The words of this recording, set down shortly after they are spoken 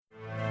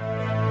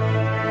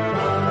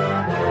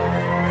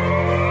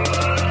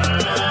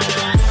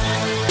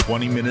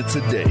20 minutes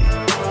a day,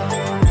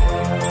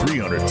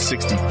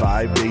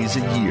 365 days a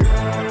year.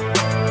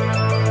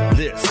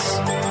 This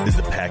is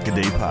the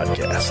Pack-A-Day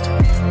Podcast.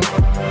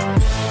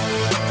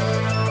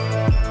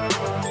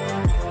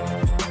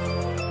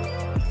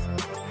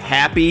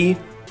 Happy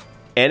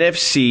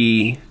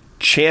NFC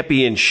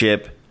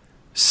Championship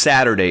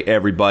Saturday,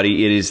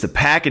 everybody. It is the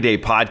Pack-A-Day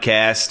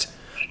Podcast.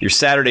 Your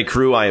Saturday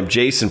crew, I am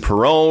Jason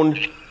Perrone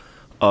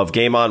of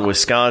Game On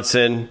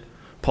Wisconsin,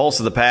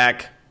 Pulse of the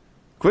Pack,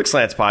 Quick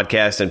Slants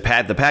Podcast, and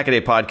the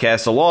Pack-A-Day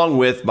Podcast, along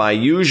with my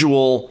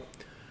usual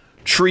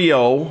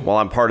trio, well,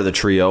 I'm part of the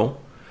trio,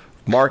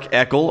 Mark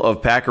Eckel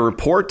of Packer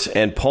Report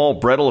and Paul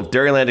Brettel of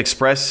Dairyland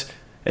Express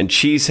and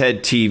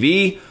Cheesehead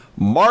TV.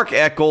 Mark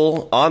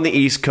Eckel on the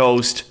East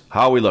Coast.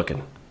 How are we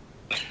looking?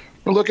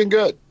 We're looking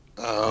good.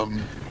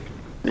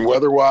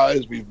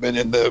 Weather-wise, we've been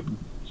in the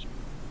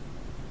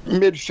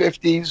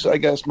mid-50s, I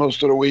guess,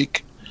 most of the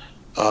week,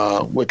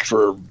 which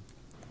for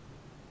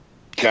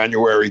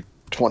January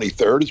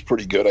 23rd is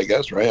pretty good, I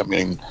guess, right? I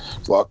mean,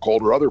 it's a lot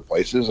colder other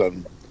places.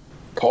 And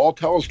Paul,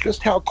 tell us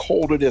just how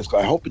cold it is.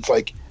 I hope it's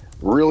like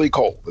really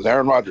cold. As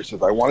Aaron Rodgers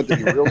says, I want it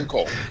to be really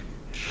cold.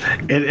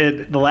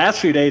 The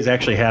last few days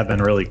actually have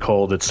been really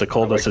cold. It's the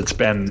coldest it's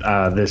been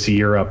this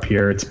year up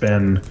here. It's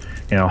been,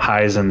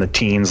 highs in the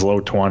teens, low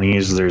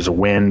 20s. There's a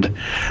wind.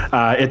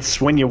 It's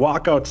when you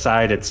walk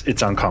outside,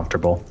 it's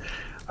uncomfortable.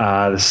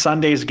 The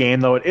Sunday's game,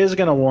 though, it is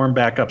going to warm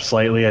back up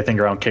slightly. I think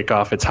around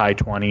kickoff, it's high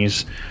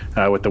 20s.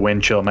 With the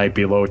wind chill, it might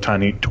be low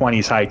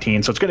 20s, high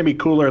teens. So it's going to be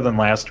cooler than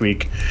last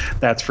week,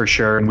 that's for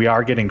sure. And we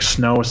are getting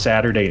snow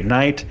Saturday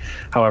night.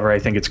 However, I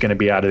think it's going to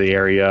be out of the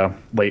area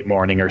late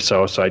morning or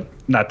so. So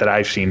not that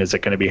I've seen is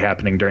it going to be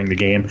happening during the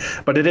game.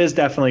 But it is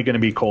definitely going to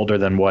be colder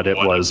than what it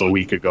was a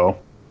week ago.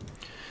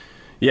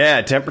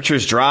 Yeah,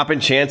 temperatures dropping,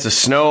 chance of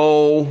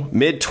snow,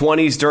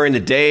 mid-20s during the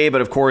day,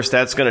 but of course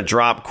that's going to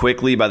drop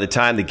quickly by the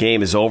time the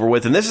game is over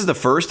with. And this is the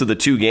first of the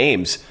two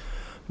games,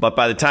 but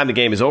by the time the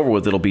game is over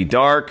with, it'll be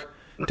dark,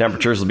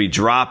 temperatures will be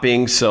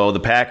dropping, so the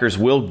Packers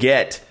will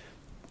get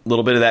a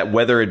little bit of that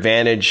weather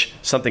advantage,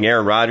 something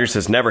Aaron Rodgers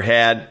has never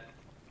had.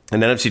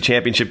 An NFC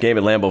Championship game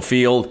at Lambeau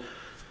Field,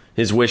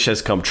 his wish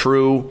has come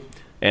true,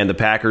 and the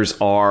Packers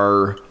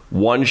are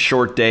one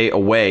short day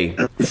away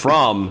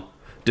from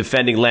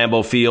defending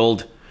Lambeau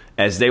Field,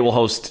 as they will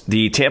host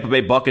the Tampa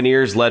Bay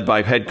Buccaneers, led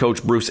by head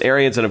coach Bruce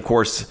Arians. And, of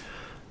course,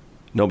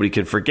 nobody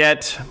can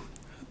forget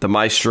the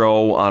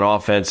maestro on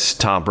offense,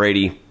 Tom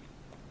Brady,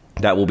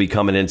 that will be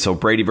coming in. So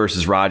Brady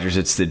versus Rodgers,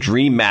 it's the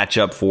dream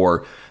matchup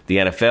for the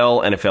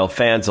NFL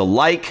fans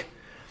alike.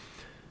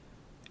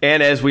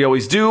 And as we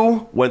always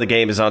do when the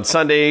game is on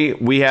Sunday,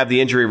 we have the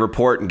injury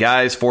report. And,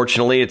 guys,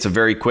 fortunately, it's a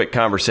very quick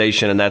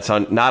conversation, and that's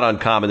not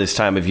uncommon this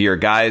time of year.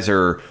 Guys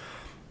are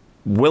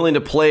willing to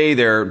play,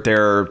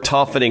 they're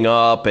toughening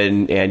up,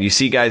 and you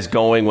see guys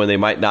going when they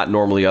might not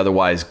normally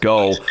otherwise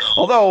go.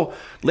 Although,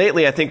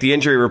 lately, I think the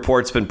injury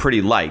report's been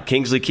pretty light.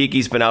 Kingsley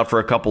Kiki's been out for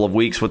a couple of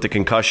weeks with the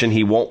concussion.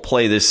 He won't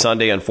play this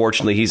Sunday.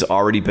 Unfortunately, he's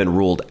already been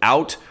ruled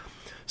out.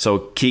 So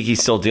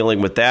Kiki's still dealing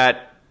with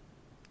that.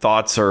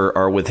 Thoughts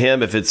are with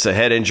him. If it's a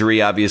head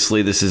injury,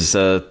 obviously, this is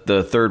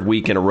the third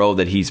week in a row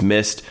that he's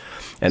missed,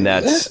 and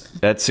that's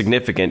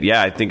significant.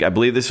 Yeah, I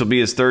believe this will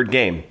be his third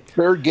game.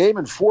 Third game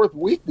and fourth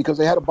week because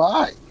they had a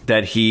bye.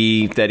 That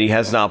he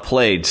has not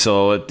played.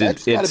 So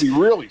that's got to be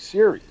really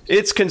serious.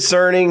 It's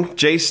concerning.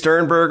 Jay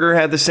Sternberger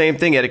had the same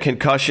thing. He had a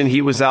concussion.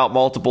 He was out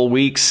multiple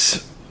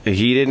weeks.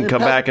 He didn't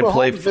come back and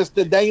play. Missed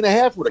a day and a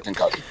half with a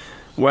concussion.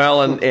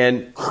 Well,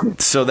 and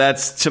so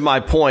that's to my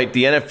point.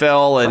 The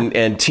NFL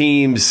and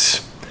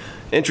teams,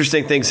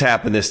 interesting things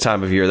happen this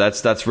time of year.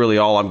 That's really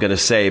all I'm going to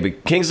say.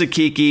 But Kingsley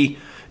Kiki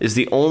is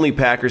the only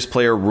Packers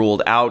player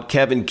ruled out.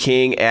 Kevin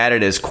King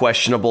added as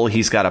questionable.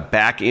 He's got a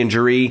back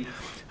injury.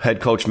 Head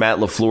coach Matt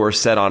LaFleur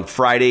said on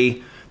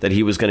Friday that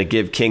he was going to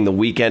give King the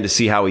weekend to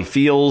see how he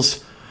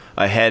feels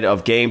ahead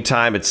of game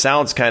time. It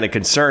sounds kind of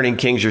concerning.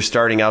 King's your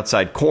starting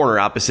outside corner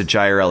opposite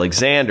Jair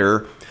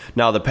Alexander.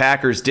 Now, the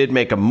Packers did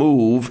make a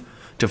move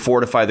to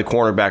fortify the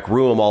cornerback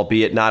room,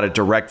 albeit not a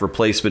direct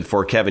replacement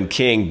for Kevin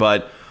King,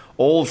 but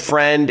old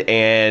friend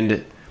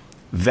and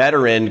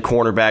veteran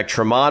cornerback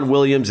Tramon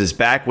Williams is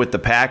back with the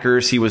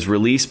Packers. He was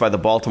released by the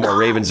Baltimore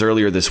Ravens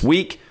earlier this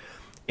week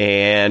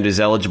and is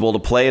eligible to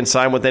play and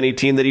sign with any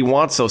team that he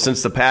wants. So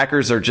since the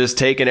Packers are just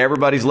taking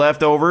everybody's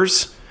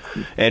leftovers,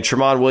 and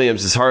Tramon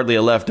Williams is hardly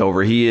a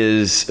leftover, he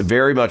is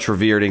very much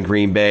revered in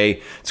Green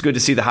Bay. It's good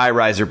to see the high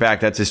riser back.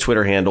 That's his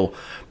Twitter handle,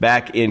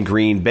 back in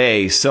Green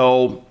Bay.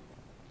 So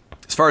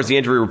as far as the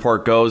injury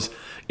report goes,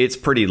 it's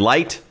pretty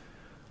light.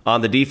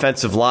 On the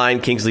defensive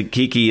line, Kingsley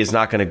Kiki is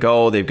not going to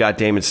go. They've got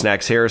Damon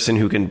Snacks Harrison,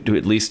 who can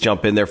at least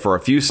jump in there for a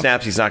few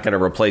snaps. He's not going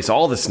to replace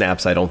all the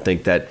snaps, I don't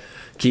think, that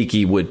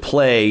Kiki would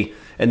play.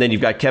 And then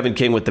you've got Kevin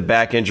King with the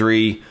back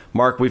injury.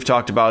 Mark, we've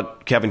talked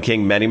about Kevin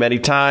King many, many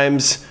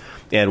times.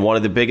 And one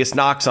of the biggest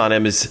knocks on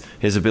him is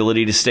his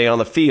ability to stay on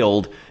the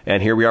field.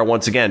 And here we are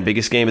once again,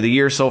 biggest game of the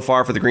year so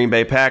far for the Green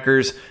Bay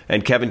Packers.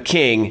 And Kevin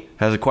King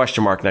has a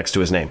question mark next to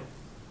his name.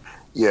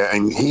 Yeah,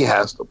 and he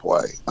has to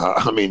play.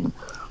 I mean,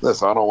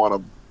 listen, I don't want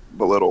to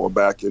belittle a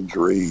back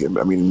injury.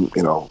 I mean,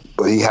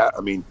 but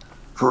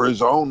for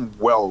his own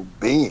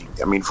well-being,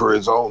 for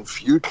his own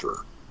future,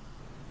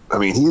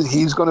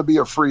 he's going to be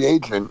a free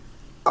agent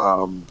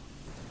come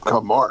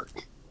March.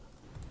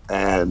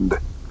 And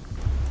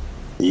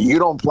you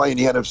don't play in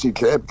the NFC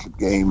Championship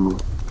game,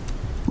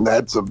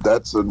 that's not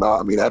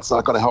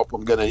going to help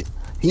him get any.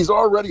 He's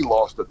already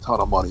lost a ton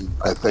of money,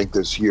 I think,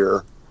 this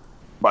year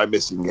by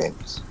missing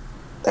games.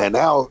 And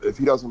now, if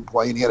he doesn't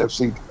play in the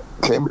NFC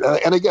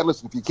Championship, and again,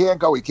 listen, if he can't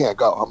go, he can't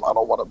go.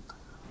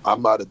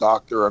 I'm not a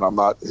doctor, and I'm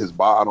not his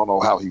boss. I don't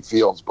know how he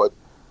feels, but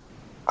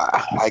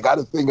I got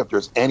to think if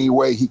there's any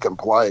way he can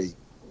play,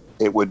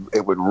 it would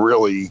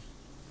really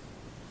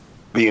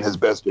be in his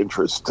best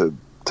interest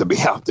to be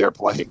out there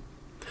playing.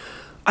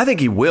 I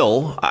think he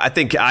will. I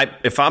think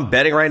if I'm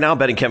betting right now,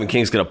 betting Kevin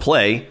King's going to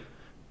play.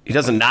 He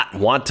doesn't not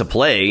want to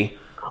play.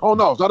 Oh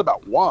no, it's not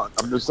about want.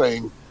 I'm just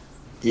saying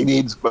he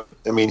needs.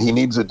 He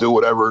needs to do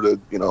whatever to.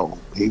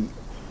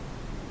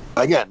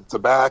 Again, to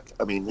back.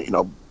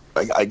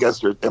 I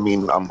guess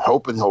I'm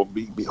hoping he'll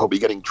be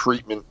getting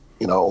treatment.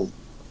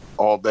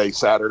 All day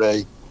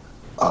Saturday.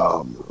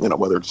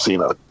 Whether it's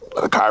seeing a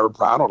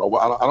chiropractor. I don't know.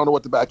 I don't know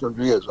what the back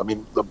injury is.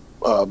 The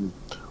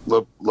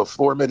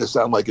LaFleur made it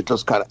sound like it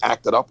just kind of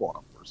acted up on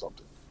him or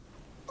something.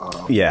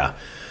 Yeah.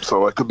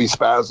 So it could be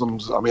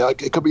spasms.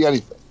 It could be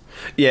anything.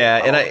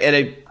 Yeah,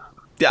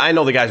 I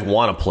know the guys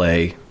want to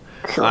play.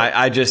 Sure.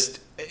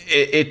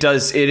 It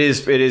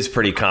is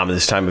pretty common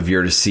this time of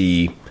year to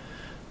see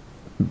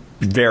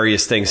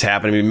various things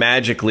happen.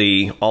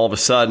 Magically, all of a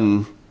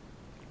sudden,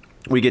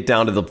 we get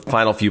down to the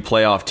final few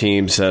playoff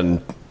teams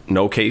and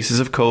no cases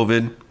of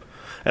COVID.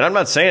 And I'm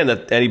not saying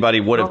that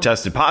anybody would have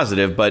tested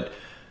positive, but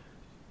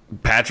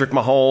Patrick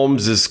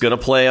Mahomes is going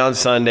to play on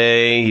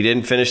Sunday. He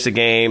didn't finish the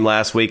game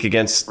last week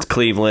against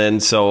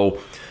Cleveland, so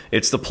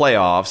it's the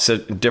playoffs. So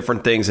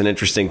different things and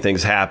interesting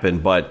things happen,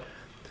 but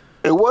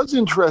it was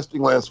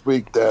interesting last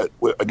week that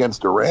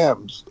against the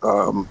Rams,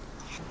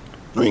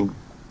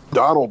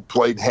 Donald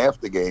played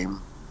half the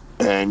game,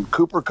 and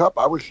Cooper Kupp,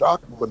 I was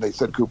shocked when they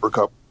said Cooper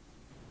Kupp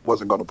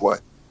wasn't going to play.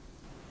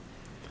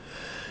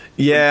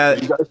 Yeah.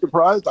 You guys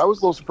surprised? I was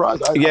a little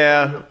surprised.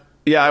 Yeah,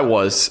 I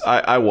was.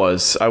 I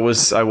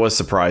was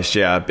surprised.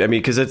 Yeah,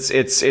 because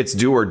it's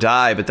do or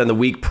die. But then the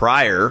week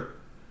prior,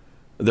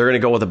 they're going to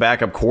go with a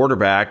backup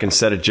quarterback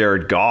instead of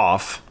Jared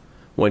Goff,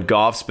 when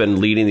Goff's been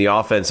leading the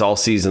offense all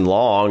season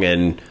long,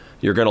 and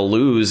you're going to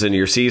lose, and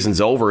your season's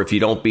over if you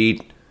don't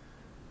beat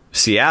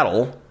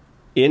Seattle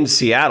in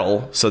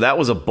Seattle. So that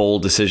was a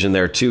bold decision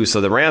there too.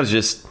 So the Rams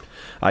just,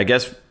 I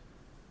guess,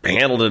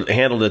 handled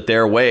it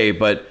their way.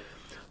 But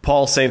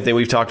Paul, same thing.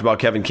 We've talked about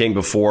Kevin King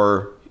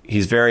before.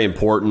 He's very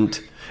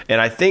important.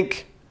 And I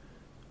think,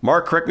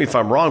 Mark, correct me if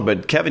I'm wrong,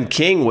 but Kevin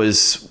King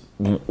was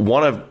can't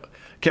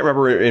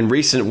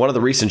remember one of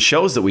the recent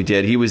shows that we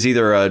did, he was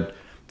either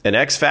an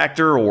X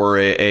Factor or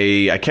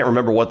I can't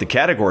remember what the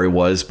category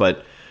was,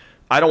 but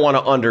I don't want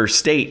to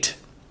understate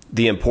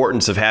the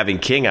importance of having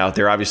King out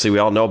there. Obviously, we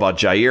all know about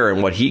Jair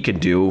and what he can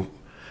do,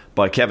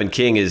 but Kevin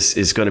King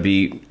is going to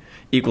be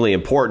equally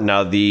important.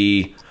 Now,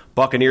 the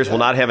Buccaneers will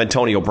not have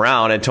Antonio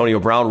Brown. Antonio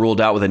Brown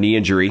ruled out with a knee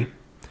injury,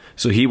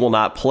 so he will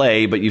not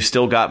play, but you've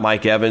still got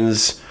Mike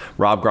Evans,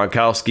 Rob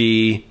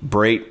Gronkowski,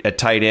 Brate at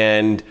tight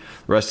end,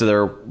 the rest of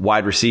their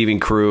wide receiving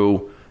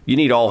crew. You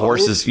need all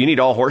horses. You need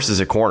all horses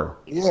at corner.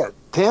 Yeah,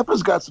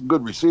 Tampa's got some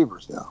good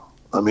receivers now.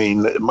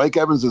 Mike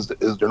Evans is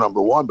their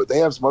number one, but they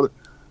have some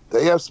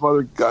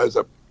other guys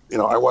that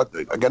I watched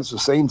against the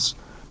Saints.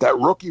 That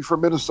rookie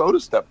from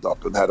Minnesota stepped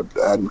up and had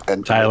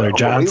and Tyler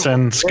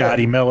Johnson,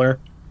 Scotty Miller.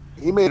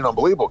 He made an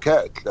unbelievable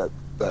catch. That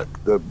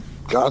the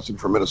Johnson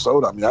from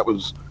Minnesota. That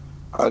was.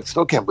 I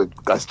still can't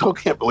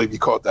believe he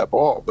caught that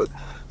ball. But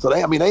so they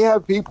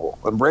have people,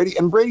 and Brady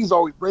is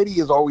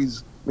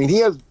always. He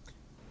has,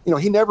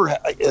 he never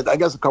had, I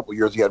guess a couple of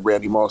years he had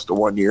Randy Moss to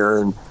 1 year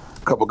and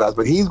a couple of guys,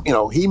 but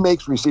he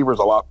makes receivers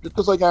a lot,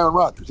 just like Aaron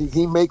Rodgers.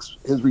 He makes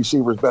his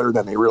receivers better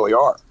than they really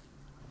are.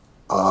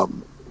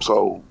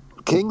 So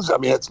Kings,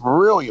 it's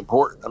really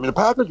important. The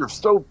Packers are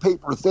so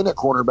paper thin at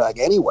cornerback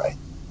anyway.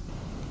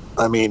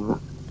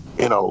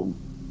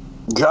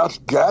 Josh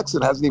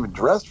Jackson hasn't even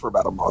dressed for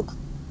about a month.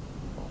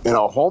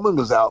 Holman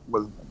was out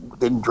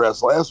didn't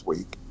dress last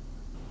week.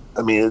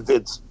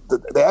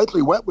 They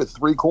actually went with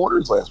three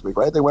corners last week,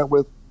 right? They went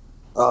with,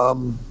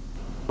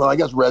 I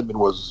guess Redmond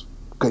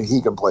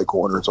he can play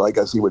corner, so I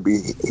guess he would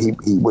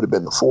have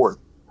been the fourth.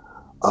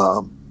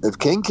 If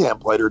King can't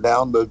play, they're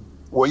down to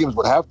Williams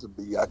would have to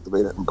be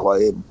activated and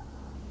play,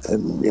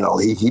 and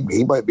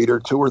he might be there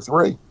 2 or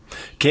 3.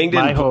 King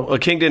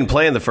didn't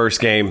play in the first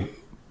game,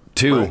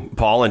 too, right.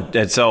 Paul,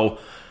 and so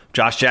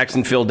Josh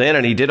Jackson filled in,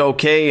 and he did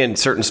okay in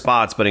certain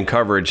spots, but in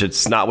coverage,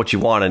 it's not what you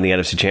want in the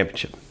NFC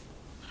Championship.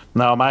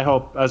 No, my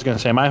hope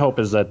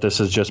is that this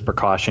is just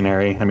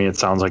precautionary. It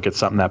sounds like it's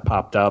something that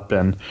popped up,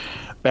 and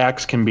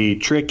backs can be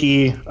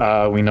tricky.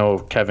 We know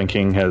Kevin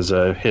King has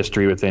a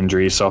history with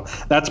injuries, so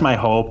that's my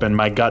hope, and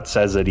my gut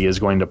says that he is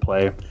going to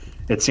play.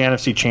 It's the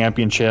NFC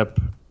Championship.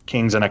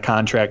 King's in a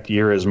contract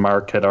year, as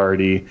Mark had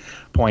already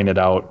pointed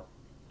out.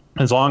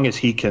 as long as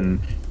he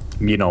can,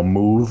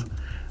 move,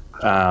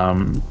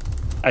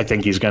 I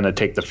think he's going to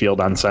take the field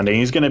on Sunday.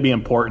 He's going to be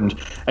important.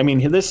 I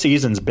mean, this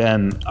season's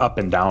been up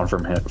and down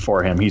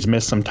for him. He's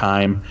missed some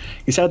time.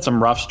 He's had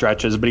some rough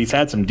stretches, but he's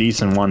had some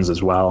decent ones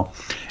as well.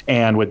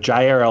 And with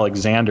Jair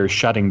Alexander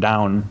shutting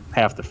down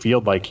half the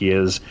field like he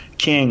is,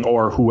 King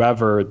or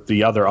whoever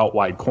the other out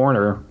wide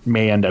corner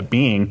may end up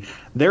being,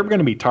 they're going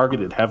to be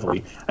targeted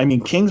heavily. I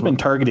mean, King's been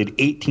targeted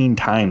 18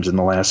 times in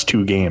the last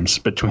 2 games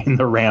between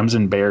the Rams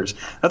and Bears.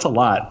 That's a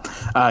lot.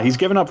 He's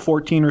given up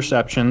 14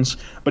 receptions,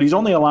 but he's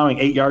only allowing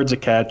 8 yards a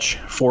catch,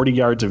 40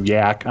 yards of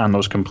yak on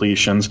those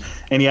completions,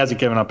 and he hasn't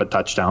given up a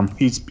touchdown.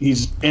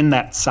 He's in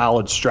that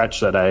solid stretch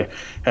that I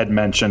had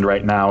mentioned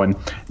right now. And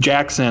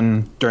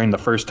Jackson, during the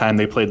first time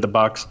they played the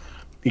Bucs,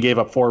 he gave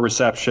up 4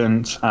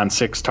 receptions on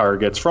 6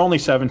 targets for only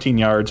 17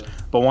 yards,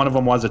 but one of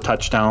them was a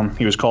touchdown.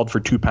 He was called for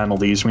 2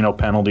 penalties. We know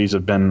penalties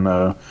have been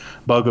a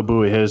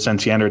bugaboo of his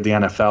since he entered the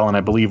NFL, and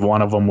I believe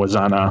one of them was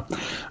on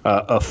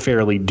a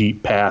fairly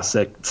deep pass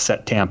that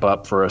set Tampa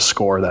up for a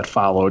score that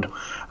followed.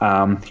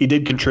 He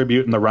did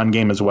contribute in the run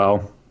game as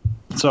well.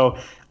 So,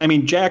 I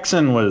mean,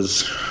 Jackson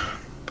was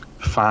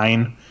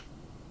fine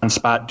on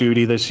spot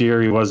duty this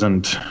year. He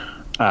wasn't...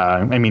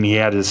 he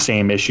had his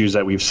same issues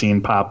that we've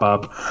seen pop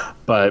up,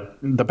 but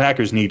the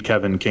Packers need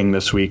Kevin King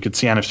this week.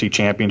 It's the NFC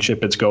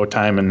Championship. It's go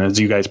time, and as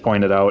you guys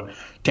pointed out,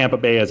 Tampa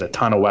Bay has a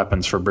ton of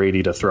weapons for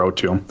Brady to throw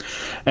to.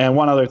 And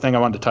one other thing I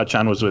wanted to touch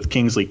on was with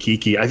Kingsley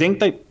Keke. I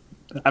think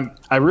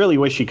I really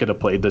wish he could have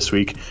played this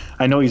week.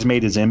 I know he's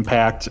made his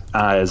impact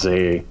as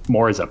a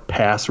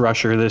pass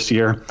rusher this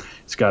year.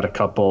 He's got a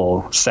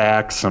couple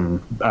sacks,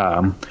 some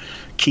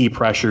key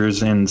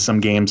pressures in some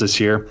games this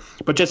year,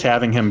 but just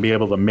having him be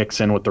able to mix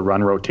in with the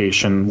run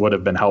rotation would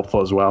have been helpful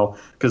as well,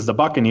 because the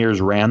Buccaneers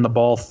ran the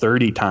ball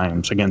 30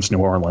 times against New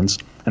Orleans,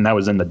 and that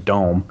was in the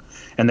Dome,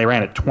 and they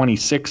ran it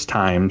 26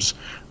 times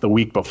the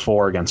week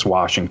before against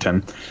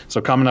Washington.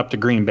 So coming up to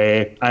Green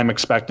Bay, I'm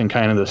expecting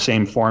kind of the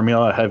same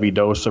formula, a heavy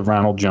dose of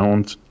Ronald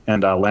Jones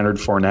and Leonard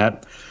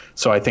Fournette.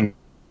 So I think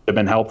have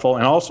been helpful,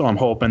 and also I'm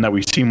hoping that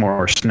we see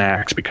more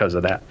Snacks because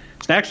of that.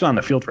 Snacks was on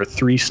the field for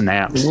 3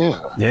 snaps.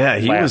 Yeah,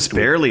 he was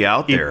barely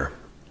out there.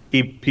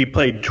 He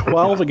played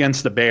 12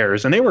 against the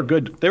Bears, and they were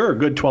good. They were a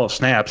good 12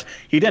 snaps.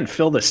 He didn't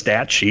fill the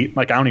stat sheet.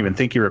 Like, I don't even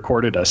think he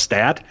recorded a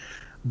stat,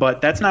 but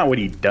that's not what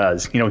he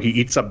does. He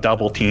eats up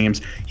double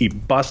teams. He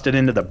busted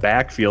into the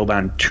backfield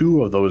on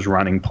 2 of those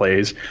running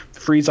plays,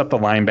 frees up the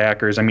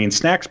linebackers. I mean,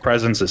 Snacks'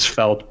 presence is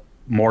felt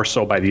more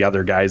so by the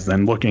other guys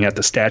than looking at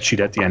the stat sheet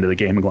at the end of the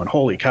game and going,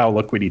 holy cow,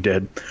 look what he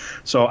did.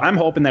 So I'm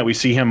hoping that we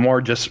see him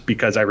more, just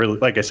because I really,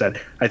 like I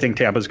said, I think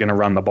Tampa's going to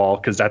run the ball,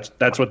 because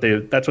that's what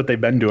they've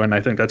been doing.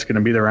 I think that's going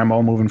to be their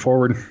MO moving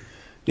forward.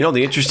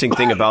 The interesting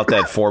thing about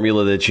that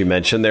formula that you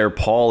mentioned there,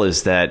 Paul,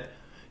 is that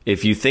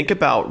if you think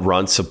about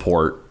run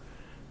support,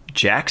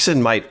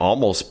 Jackson might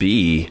almost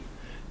be,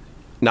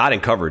 not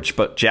in coverage,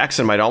 but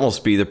Jackson might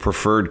almost be the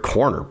preferred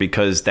corner,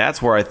 because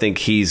that's where I think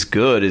he's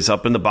good, is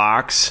up in the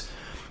box,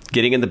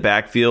 getting in the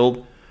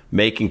backfield,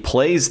 making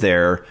plays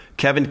there.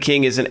 Kevin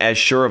King isn't as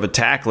sure of a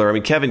tackler. I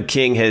mean, Kevin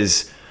King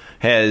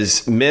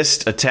has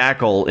missed a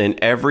tackle in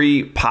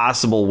every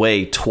possible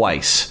way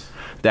twice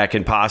that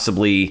can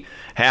possibly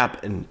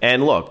happen.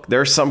 And look,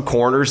 there's some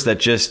corners that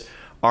just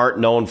aren't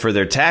known for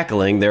their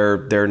tackling.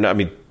 They're not, I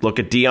mean, look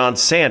at Deion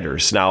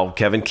Sanders. Now,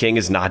 Kevin King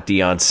is not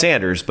Deion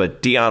Sanders,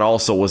 but Deion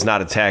also was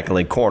not a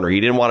tackling corner. He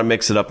didn't want to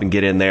mix it up and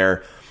get in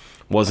there.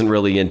 Wasn't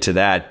really into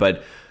that,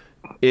 but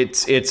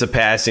it's a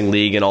passing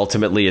league, and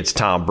ultimately it's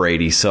Tom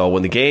Brady. So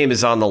when the game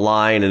is on the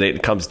line and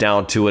it comes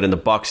down to it and the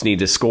Bucs need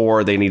to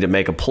score, they need to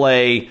make a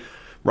play,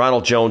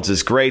 Ronald Jones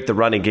is great, the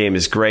running game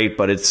is great,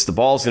 but the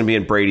ball's going to be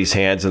in Brady's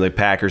hands, and the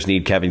Packers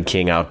need Kevin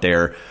King out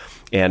there.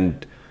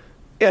 And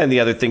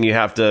the other thing you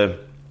have to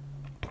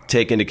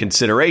take into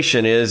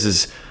consideration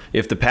is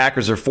if the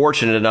Packers are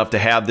fortunate enough to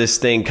have this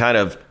thing kind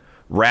of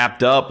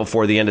wrapped up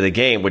before the end of the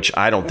game, which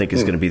I don't think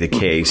is going to be the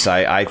case.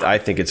 I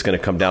think it's going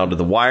to come down to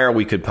the wire.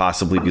 We could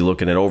possibly be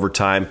looking at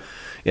overtime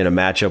in a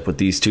matchup with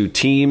these two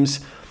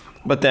teams.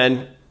 But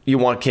then you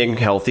want King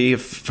healthy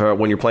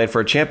when you're playing for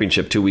a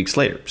championship 2 weeks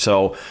later.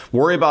 So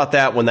worry about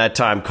that when that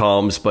time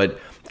comes. But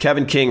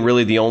Kevin King,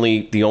 really the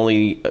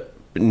only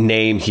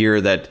name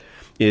here that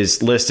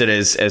is listed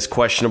as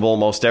questionable.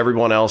 Most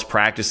everyone else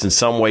practiced in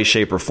some way,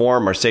 shape, or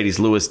form. Mercedes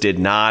Lewis did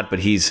not, but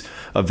he's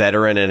a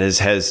veteran and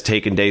has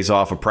taken days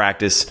off of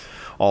practice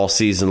all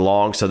season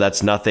long, so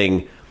that's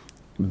nothing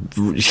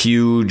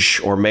huge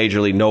or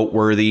majorly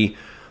noteworthy.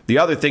 The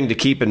other thing to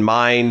keep in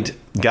mind,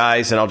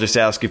 guys, and I'll just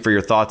ask you for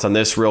your thoughts on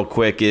this real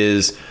quick,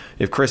 is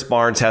if Chris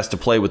Barnes has to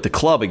play with the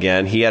club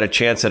again, he had a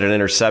chance at an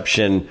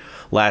interception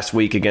last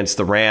week against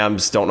the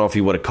Rams. Don't know if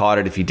he would have caught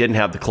it if he didn't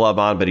have the club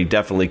on, but he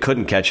definitely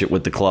couldn't catch it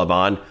with the club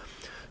on.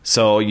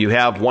 So you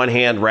have one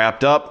hand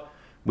wrapped up.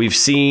 We've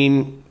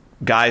seen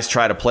guys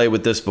try to play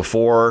with this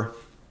before.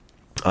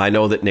 I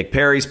know that Nick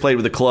Perry's played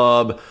with the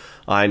club.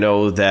 I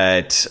know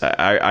that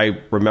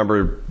I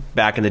remember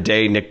back in the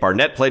day, Nick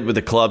Barnett played with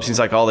the club. Seems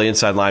like all the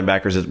inside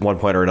linebackers at one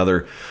point or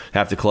another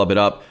have to club it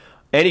up.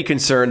 any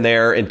concern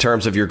there in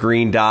terms of your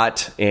green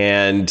dot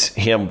and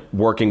him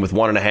working with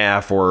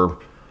 1.5 or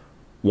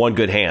one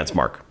good hands,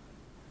 Mark?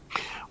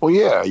 Well,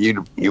 yeah,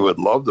 you would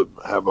love to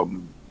have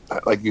him.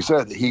 Like you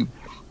said,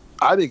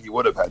 I think he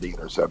would have had the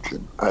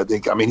interception.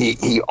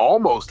 He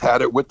almost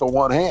had it with the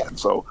one hand.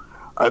 So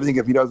I think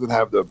if he doesn't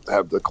have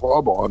the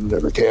club on,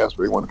 the cast,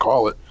 whatever you want to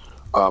call it,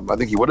 I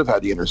think he would have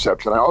had the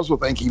interception. I also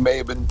think he may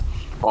have been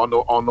on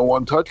the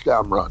one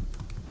touchdown run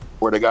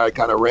where the guy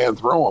kind of ran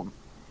through him.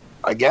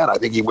 Again, I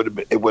think he would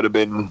have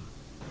been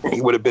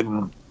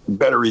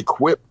better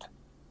equipped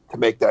to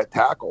make that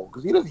tackle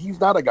because he's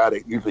not a guy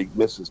that usually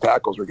misses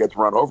tackles or gets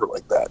run over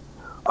like that.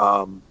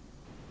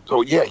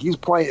 So yeah, he's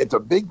playing. It's a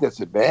big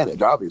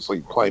disadvantage,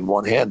 obviously, playing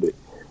one-handed.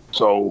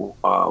 So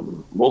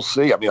we'll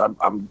see. I mean,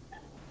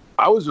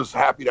 I was just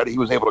happy that he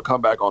was able to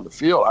come back on the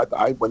field.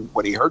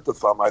 When he hurt the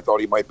thumb, I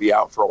thought he might be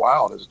out for a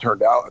while, and as it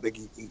turned out, I think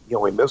he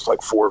only missed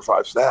like 4 or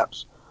 5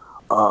 snaps.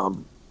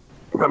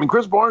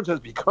 Chris Barnes has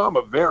become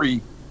a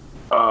very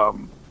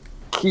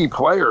key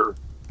player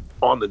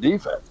on the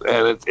defense,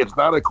 and it's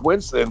not a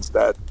coincidence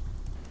that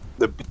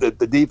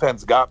the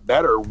defense got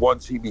better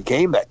once he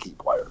became that key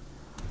player.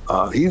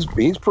 He's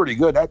pretty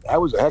good.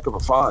 That was a heck of a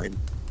find,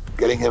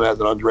 getting him as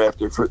an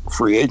undrafted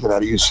free agent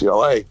out of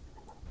UCLA.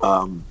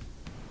 I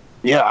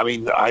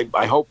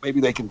hope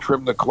maybe they can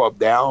trim the club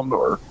down,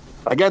 or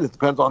again, it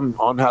depends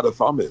on how the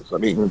thumb is. I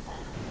mean,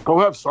 he'll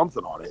have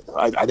something on it.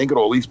 I think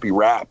it'll at least be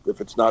wrapped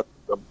if it's not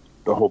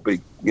the whole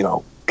big,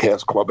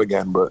 cast club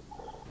again, but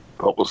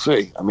we'll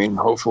see. I mean,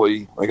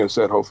 hopefully, like I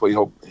said,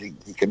 he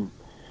can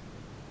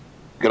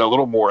get a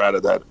little more out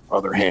of that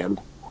other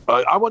hand.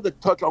 I wanted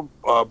to touch on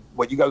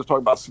what you guys were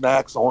talking about,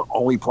 snacks,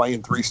 only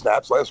playing 3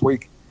 snaps last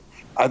week.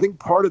 I think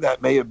part of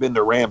that may have been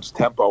the Rams'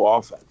 tempo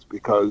offense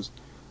because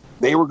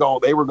they were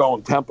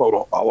going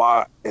tempo a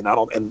lot, and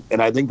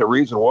I think the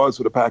reason was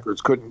so the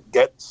Packers couldn't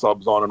get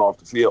subs on and off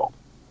the field.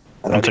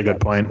 And that's a good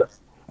point.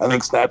 I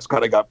think snaps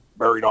kind of got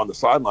buried on the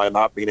sideline,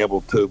 not being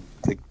able to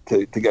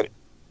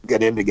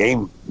get in the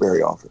game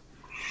very often.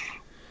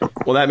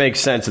 Well, that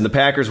makes sense, and the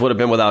Packers would have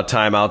been without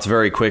timeouts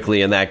very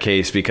quickly in that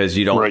case because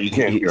you don't. Right, you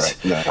can't.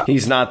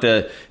 He's not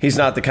the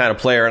kind of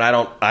player, and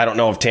I don't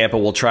know if Tampa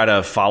will try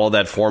to follow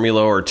that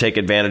formula or take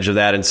advantage of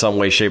that in some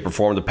way, shape, or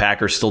form. The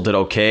Packers still did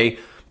okay,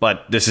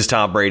 but this is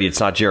Tom Brady. It's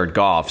not Jared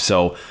Goff,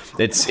 so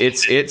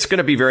it's going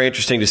to be very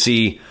interesting to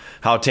see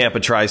how Tampa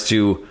tries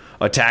to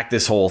attack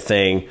this whole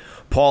thing.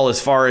 Paul,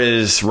 as far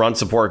as run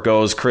support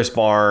goes, Chris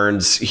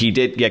Barnes,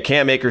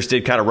 Cam Akers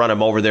did kind of run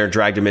him over there and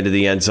dragged him into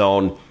the end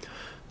zone.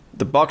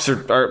 The Bucs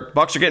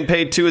are getting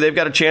paid too. They've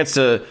got a chance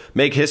to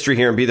make history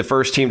here and be the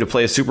first team to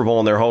play a Super Bowl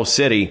in their host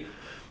city.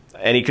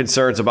 Any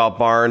concerns about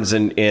Barnes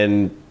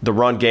and the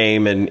run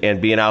game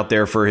and being out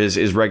there for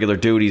his regular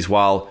duties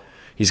while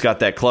he's got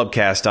that club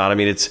cast on? I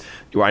mean,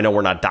 I know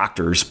we're not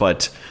doctors,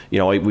 but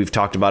we've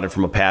talked about it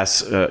from a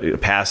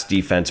pass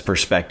defense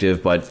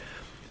perspective. But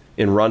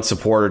in run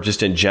support or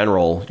just in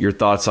general, your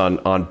thoughts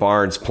on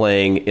Barnes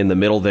playing in the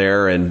middle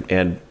there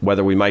and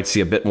whether we might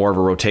see a bit more of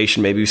a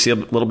rotation. Maybe we see a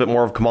little bit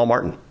more of Kamal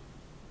Martin.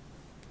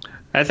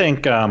 I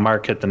think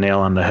Mark hit the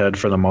nail on the head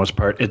for the most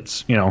part.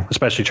 It's,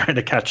 especially trying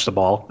to catch the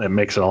ball, it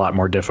makes it a lot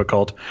more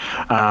difficult.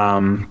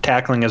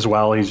 Tackling as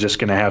well, he's just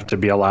going to have to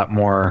be a lot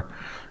more,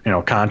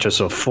 conscious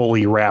of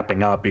fully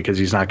wrapping up because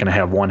he's not going to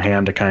have one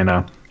hand to kind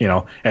of,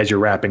 as you're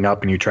wrapping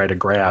up and you try to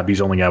grab,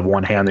 he's only going to have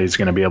one hand that he's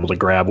going to be able to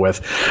grab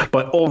with.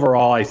 But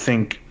overall, I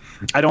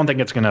don't think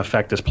it's going to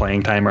affect his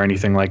playing time or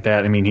anything like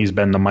that. I mean, he's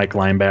been the Mike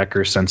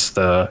linebacker since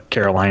the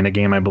Carolina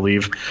game, I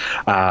believe.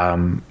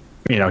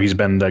 He's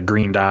been the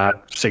green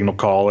dot, signal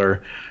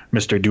caller,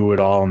 Mr.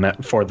 Do-It-All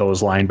for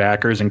those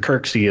linebackers. And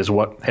Kirksey is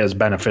what has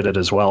benefited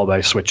as well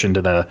by switching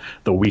to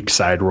the weak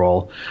side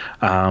role.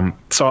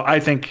 So I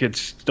think it's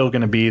still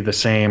going to be the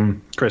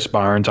same Chris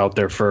Barnes out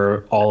there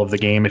for all of the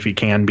game if he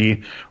can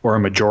be, or a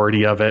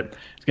majority of it.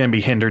 It's going to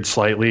be hindered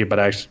slightly, but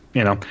it's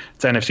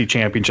NFC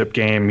Championship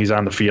game. He's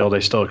on the field. I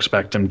still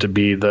expect him to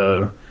be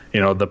the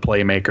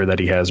playmaker that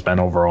he has been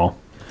overall.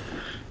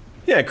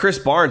 Yeah, Chris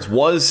Barnes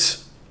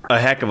was a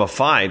heck of a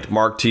find,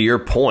 Mark, to your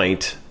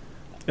point.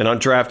 An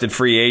undrafted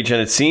free agent.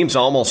 It seems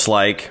almost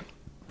like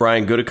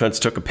Brian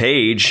Gutekunst took a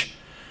page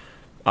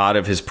out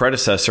of his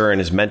predecessor and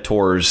his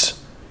mentor's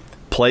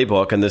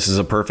playbook, and this is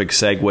a perfect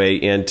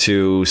segue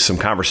into some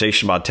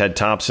conversation about Ted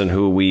Thompson,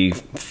 who we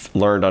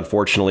learned,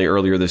 unfortunately,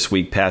 earlier this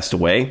week passed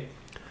away.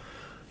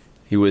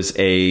 He was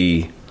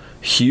a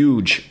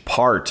huge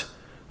part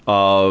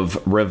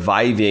of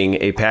reviving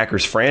a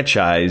Packers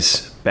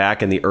franchise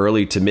back in the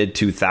early to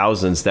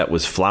mid-2000s that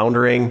was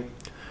floundering.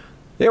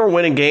 They were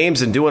winning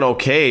games and doing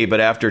okay, but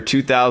after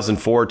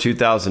 2004,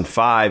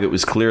 2005, it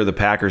was clear the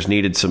Packers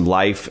needed some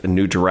life, a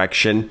new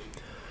direction,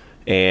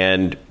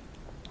 and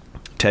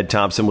Ted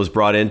Thompson was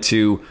brought in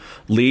to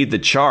lead the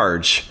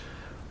charge.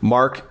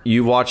 Mark,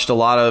 you watched a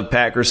lot of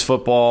Packers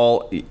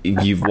football.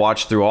 You've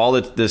watched through all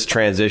this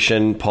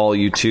transition. Paul,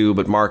 you too.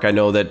 But Mark, I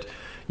know that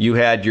You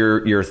had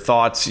your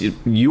thoughts.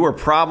 You were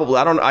probably,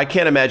 I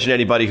can't imagine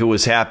anybody who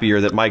was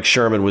happier that Mike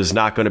Sherman was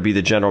not going to be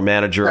the general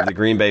manager of the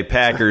Green Bay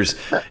Packers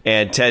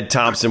and Ted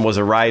Thompson was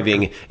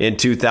arriving in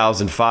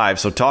 2005.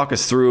 So talk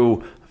us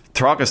through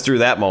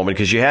that moment,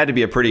 because you had to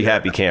be a pretty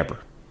happy camper.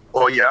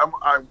 Well, yeah,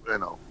 I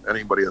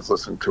anybody that's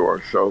listened to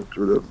our show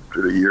through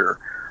the year,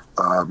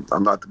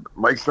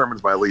 Mike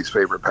Sherman's my least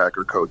favorite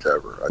Packer coach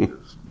ever. I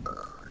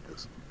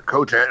just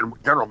coach and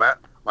general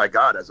my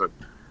God,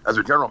 as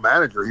a general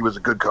manager, he was a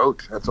good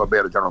coach. That's how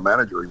bad a general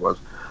manager he was.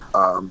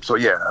 So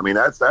yeah, I mean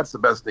that's the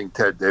best thing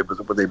Ted did was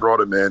when they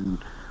brought him in.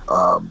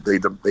 They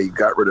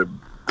got rid of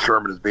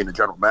Sherman as being a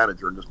general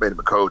manager and just made him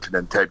a coach, and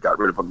then Ted got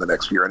rid of him the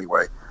next year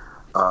anyway.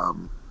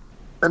 And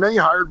then he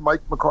hired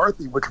Mike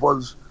McCarthy, which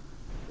was,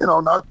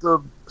 not the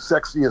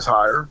sexiest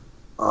hire.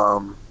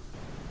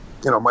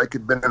 Mike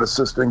had been an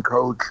assistant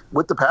coach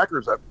with the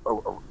Packers at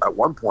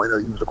one point.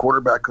 He was a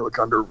quarterback coach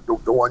under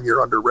the 1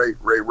 year under Ray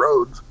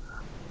Rhodes.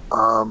 He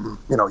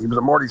was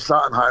a Marty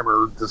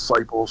Schottenheimer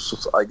disciple,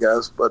 I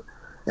guess, but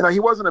he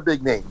wasn't a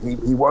big name.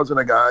 He wasn't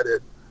a guy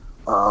that.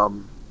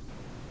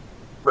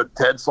 But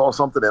Ted saw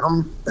something in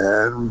him,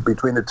 and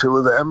between the two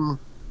of them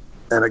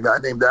and a guy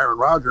named Aaron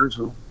Rodgers,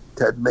 who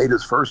Ted made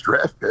his first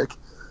draft pick,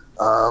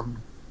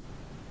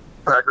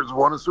 Packers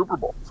won a Super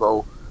Bowl.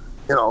 So,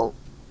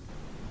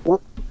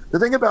 the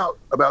thing about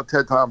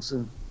Ted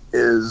Thompson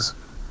is,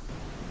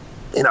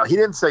 he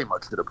didn't say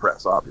much to the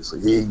press.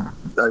 Obviously,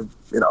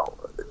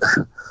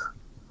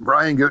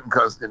 Brian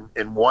Gutekunst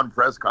in one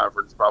press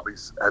conference probably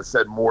has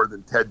said more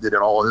than Ted did in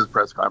all his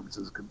press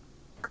conferences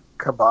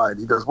combined.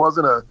 He just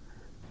wasn't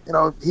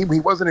he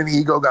wasn't an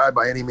ego guy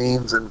by any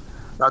means, and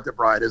not that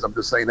Brian is. I'm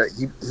just saying that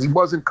he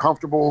wasn't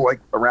comfortable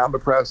around the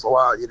press a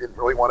lot. He didn't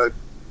really want to.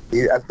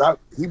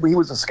 He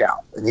was a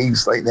scout, and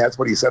that's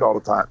what he said all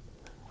the time.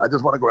 I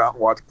just want to go out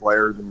and watch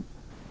players and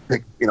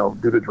pick,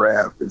 do the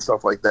draft and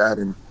stuff like that.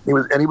 And he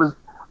was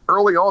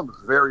early on was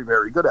very,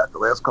 very good at it. The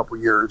last couple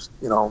of years.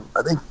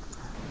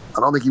 I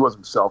don't think he was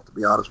himself, to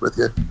be honest with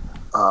you.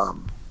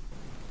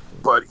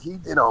 But he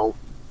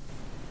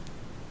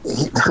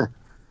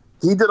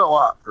he did a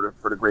lot for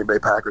the Green Bay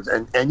Packers,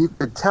 and you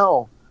could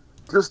tell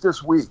just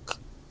this week,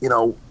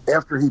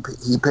 after he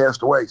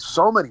passed away,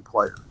 so many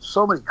players,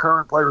 so many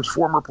current players,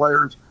 former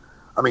players.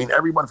 I mean,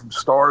 everyone from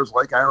stars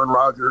like Aaron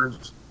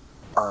Rodgers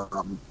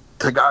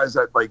to guys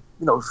that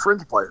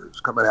fringe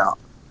players coming out.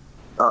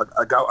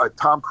 A guy like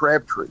Tom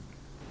Crabtree,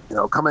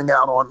 coming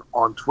out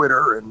on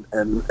Twitter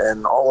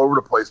and all over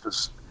the place,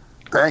 just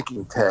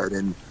thanking Ted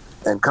and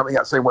coming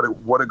out saying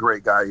what a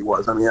great guy he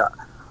was. I mean,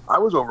 I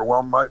was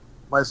overwhelmed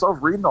myself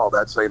reading all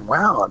that, saying,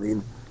 "Wow, I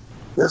mean,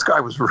 this guy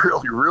was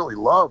really, really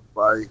loved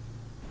by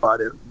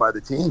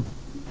the team."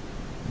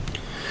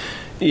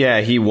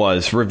 Yeah, he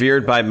was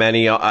revered by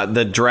many.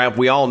 The draft,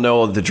 we all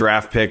know the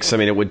draft picks. I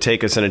mean, it would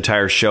take us an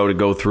entire show to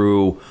go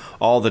through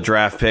all the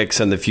draft picks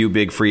and the few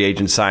big free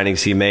agent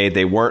signings he made.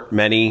 They weren't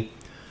many,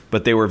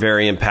 but they were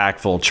very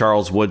impactful.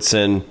 Charles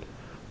Woodson,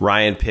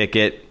 Ryan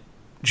Pickett,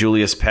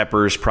 Julius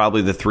Peppers,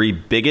 probably the three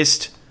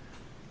biggest,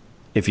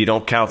 if you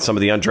don't count some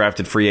of the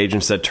undrafted free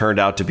agents that turned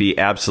out to be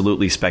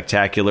absolutely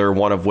spectacular,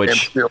 one of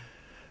which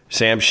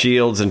Sam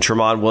Shields and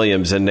Tramon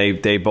Williams, and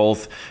they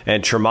both,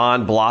 and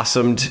Tramon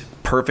blossomed,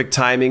 perfect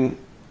timing.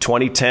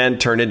 2010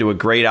 turned into a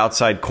great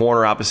outside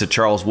corner opposite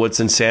Charles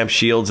Woodson. Sam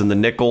Shields in the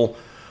nickel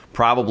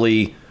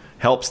probably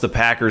helps the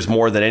Packers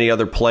more than any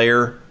other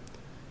player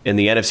in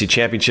the NFC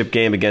Championship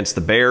game against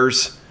the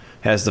Bears.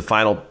 Has the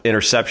final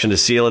interception to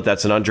seal it.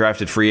 That's an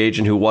undrafted free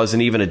agent who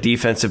wasn't even a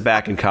defensive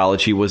back in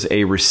college. He was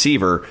a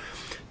receiver.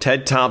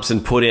 Ted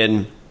Thompson put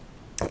in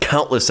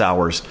countless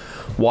hours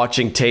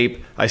watching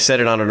tape. I said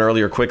it on an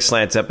earlier Quick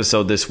Slants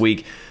episode this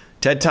week.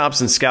 Ted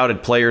Thompson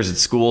scouted players at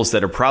schools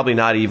that are probably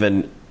not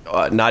even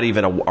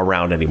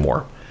around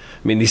anymore.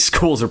 I mean, these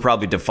schools are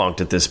probably defunct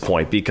at this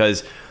point,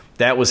 because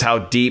that was how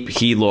deep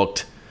he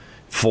looked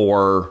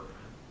for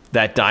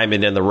that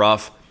diamond in the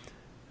rough.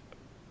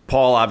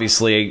 Paul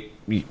obviously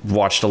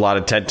watched a lot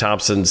of Ted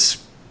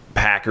Thompson's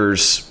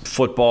Packers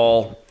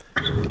football.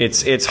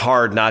 It's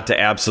hard not to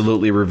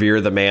absolutely revere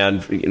the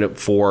man,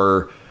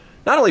 for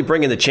not only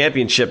bringing the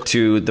championship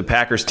to the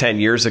Packers 10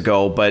 years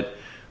ago, but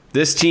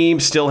this team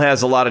still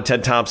has a lot of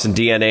Ted Thompson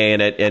DNA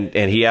in it,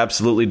 and he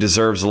absolutely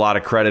deserves a lot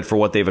of credit for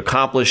what they've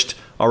accomplished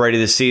already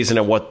this season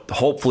and what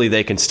hopefully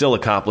they can still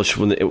accomplish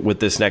with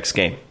this next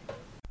game.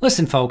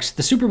 Listen, folks,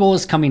 the Super Bowl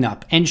is coming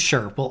up, and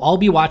sure, we'll all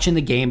be watching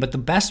the game, but the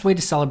best way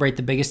to celebrate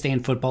the biggest day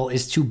in football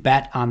is to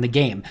bet on the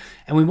game.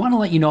 And we want to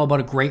let you know about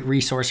a great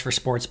resource for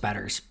sports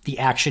bettors, the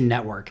Action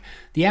Network.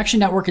 The Action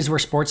Network is where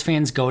sports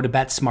fans go to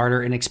bet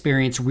smarter and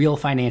experience real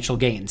financial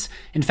gains.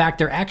 In fact,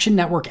 their Action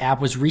Network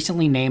app was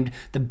recently named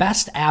the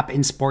best app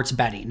in sports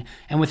betting.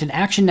 And with an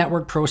Action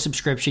Network Pro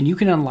subscription, you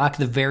can unlock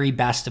the very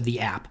best of the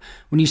app.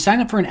 When you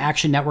sign up for an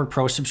Action Network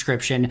Pro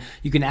subscription,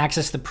 you can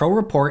access the Pro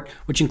Report,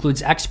 which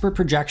includes expert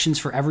projections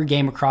for every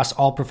game across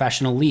all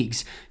professional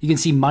leagues. You can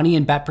see money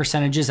and bet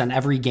percentages on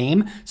every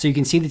game, so you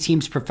can see the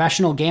teams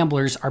professional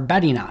gamblers are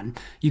betting on.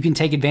 You can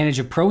take advantage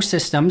of pro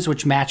systems,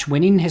 which match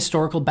winning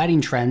historical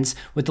betting trends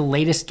with the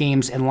latest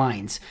games and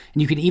lines.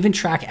 And you can even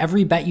track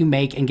every bet you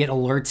make and get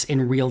alerts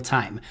in real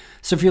time.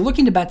 So if you're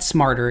looking to bet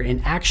smarter,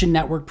 an Action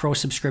Network Pro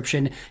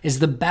subscription is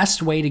the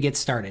best way to get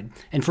started.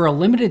 And for a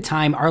limited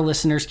time, our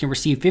listeners can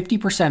receive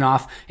 50%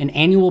 off an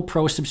annual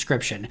Pro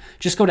subscription.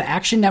 Just go to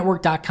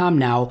actionnetwork.com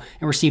now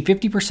and receive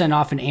 50%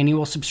 off an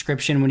annual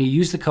subscription when you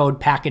use the code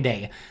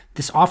PACKADAY.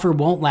 This offer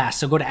won't last,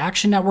 so go to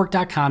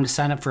actionnetwork.com to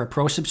sign up for a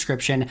Pro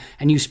subscription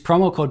and use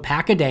promo code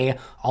PACKADAY,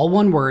 all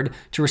one word,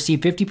 to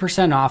receive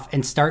 50% off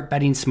and start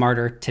betting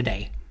smarter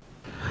today.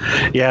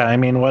 Yeah, I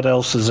mean, what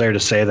else is there to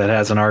say that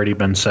hasn't already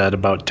been said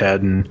about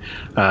Ted and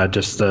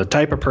just the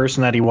type of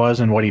person that he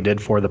was and what he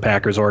did for the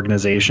Packers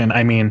organization?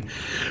 I mean,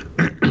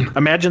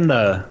 imagine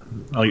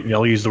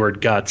I'll use the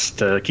word guts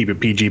to keep it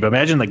PG, but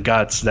imagine the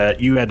guts that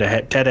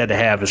Ted had to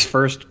have. His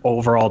first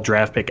overall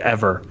draft pick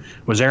ever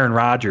was Aaron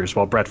Rodgers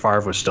while Brett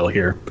Favre was still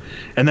here.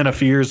 And then a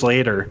few years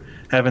later,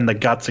 having the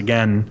guts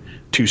again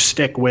to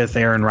stick with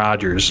Aaron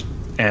Rodgers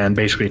and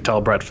basically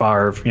tell Brett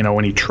Favre,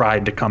 when he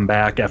tried to come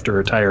back after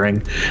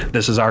retiring,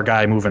 this is our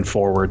guy moving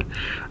forward.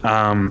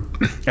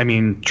 I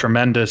mean,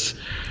 tremendous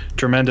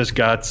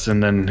guts,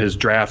 and then his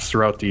drafts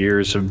throughout the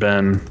years have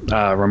been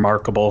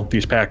remarkable.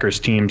 These Packers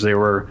teams, they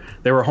were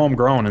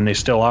homegrown, and they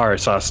still are. I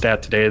saw a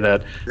stat today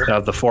that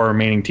of the 4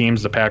 remaining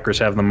teams, the Packers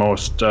have the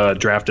most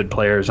drafted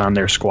players on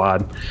their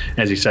squad.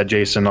 As you said,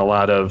 Jason, a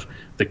lot of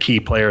the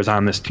key players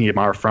on this team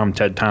are from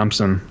Ted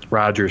Thompson,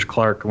 Rodgers,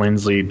 Clark,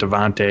 Lindsley,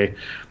 Devontae,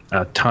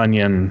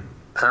 Tunyon.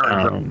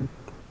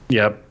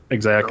 Yep,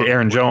 exactly.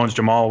 Aaron Jones,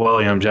 Jamal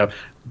Williams, Jeff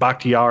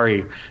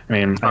Bakhtiari. I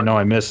mean, I know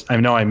I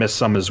missed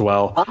some as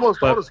well.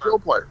 Almost all the skill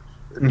players.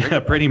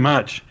 Yeah, pretty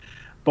much.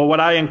 But what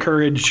I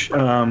encourage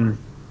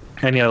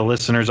any of the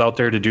listeners out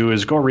there to do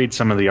is go read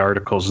some of the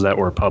articles that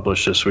were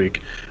published this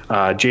week.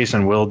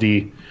 Jason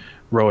Wilde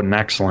wrote an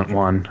excellent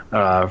one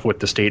with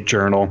the State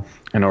Journal.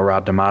 I know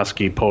Rob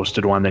Demoski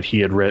posted one that he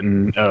had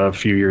written a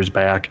few years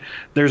back.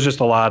 There's just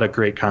a lot of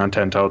great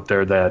content out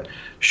there that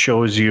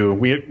shows you.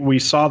 We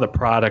saw the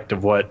product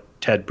of what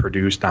Ted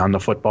produced on the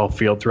football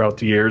field throughout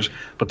the years,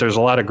 but there's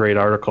a lot of great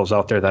articles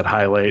out there that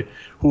highlight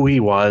who he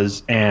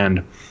was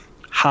and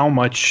how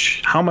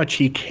much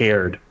he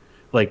cared,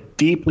 like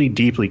deeply,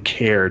 deeply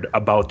cared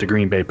about the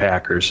Green Bay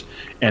Packers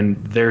and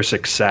their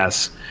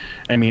success.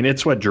 I mean,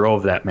 it's what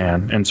drove that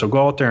man. And so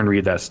go out there and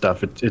read that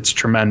stuff. It's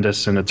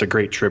tremendous, and it's a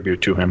great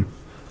tribute to him.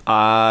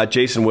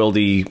 Jason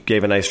Wilde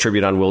gave a nice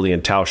tribute on Wilde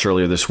and Tausch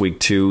earlier this week,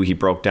 too. He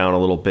broke down a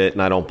little bit,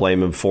 and I don't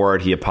blame him for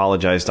it. He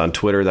apologized on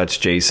Twitter. That's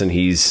Jason.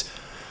 He's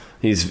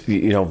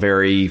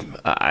very,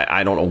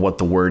 I don't know what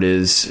the word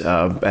is.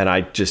 And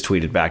I just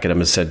tweeted back at him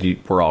and said,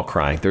 we're all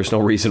crying. There's no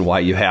reason why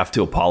you have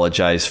to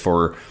apologize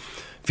for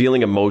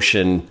feeling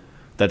emotion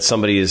that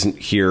somebody isn't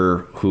here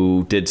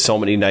who did so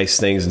many nice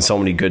things and so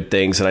many good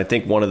things. And I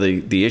think one of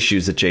the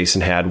issues that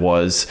Jason had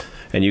was,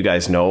 and you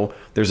guys know,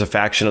 there's a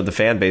faction of the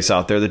fan base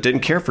out there that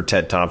didn't care for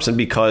Ted Thompson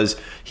because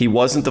he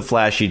wasn't the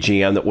flashy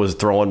GM that was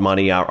throwing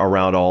money out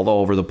around all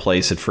over the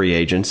place at free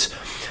agents.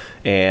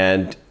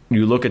 And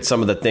you look at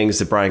some of the things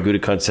that Brian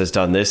Gutekunst has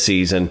done this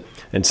season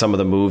and some of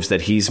the moves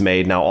that he's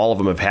made. Now, all of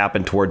them have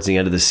happened towards the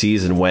end of the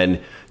season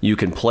when you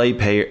can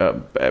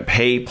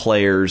pay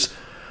players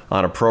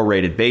on a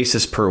prorated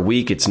basis per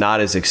week. It's not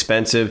as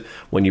expensive.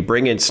 When you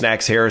bring in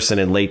Snacks Harrison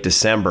in late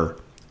December,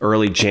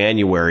 early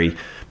January, I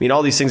mean,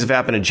 all these things have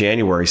happened in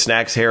January.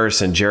 Snacks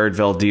Harrison, Jared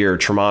Valdir,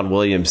 Tremont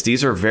Williams,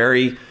 these are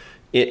very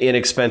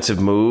inexpensive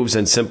moves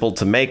and simple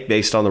to make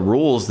based on the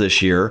rules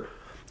this year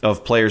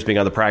of players being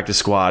on the practice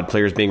squad,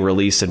 players being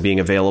released and being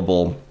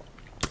available.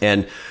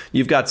 And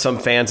you've got some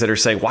fans that are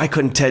saying, why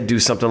couldn't Ted do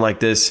something like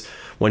this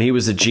when he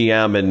was the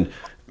GM and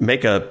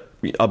make a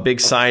big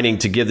signing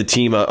to give the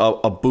team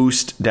a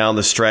boost down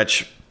the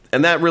stretch?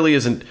 And that really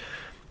isn't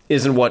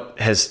what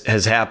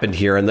has happened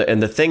here.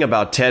 And the thing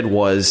about Ted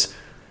was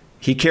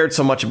he cared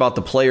so much about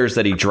the players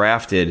that he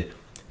drafted,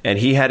 and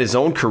he had his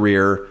own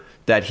career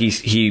that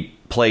he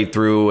played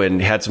through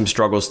and had some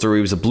struggles through.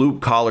 He was a blue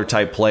collar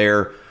type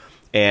player,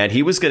 and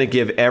he was going to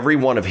give every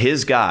one of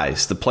his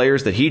guys, the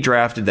players that he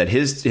drafted, that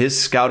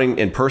his scouting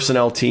and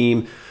personnel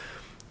team,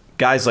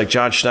 guys like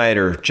John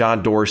Schneider,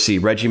 John Dorsey,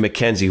 Reggie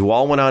McKenzie, who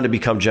all went on to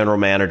become general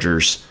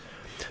managers,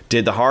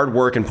 did the hard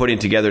work in putting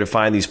together to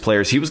find these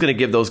players. He was going to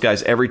give those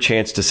guys every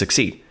chance to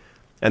succeed.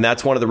 And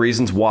that's one of the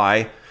reasons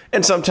why,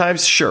 and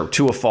sometimes, sure,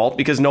 to a fault,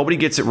 because nobody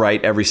gets it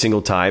right every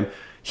single time,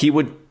 he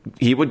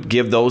would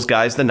give those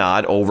guys the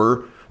nod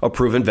over a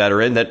proven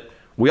veteran that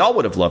we all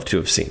would have loved to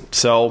have seen.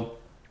 So,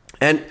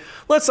 and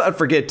let's not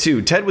forget,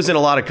 too, Ted was in a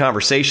lot of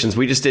conversations.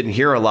 We just didn't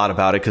hear a lot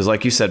about it because,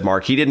 like you said,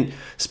 Mark, he didn't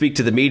speak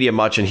to the media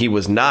much, and he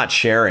was not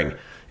sharing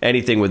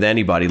anything with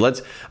anybody.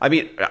 I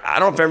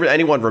don't know if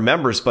anyone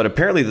remembers, but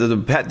apparently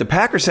the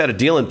Packers had a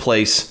deal in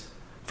place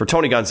for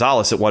Tony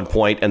Gonzalez at one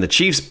point, and the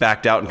Chiefs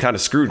backed out and kind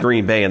of screwed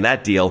Green Bay in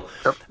that deal.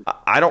 Yep.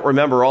 I don't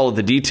remember all of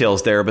the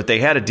details there, but they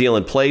had a deal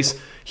in place.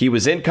 He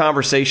was in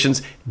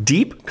conversations,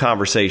 deep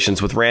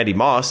conversations with Randy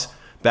Moss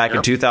back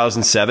in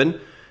 2007,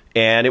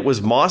 and it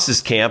was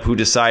Moss's camp who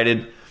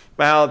decided,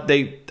 well,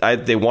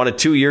 they wanted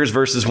 2 years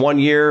versus 1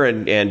 year,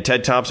 and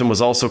Ted Thompson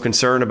was also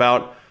concerned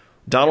about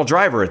Donald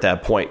Driver at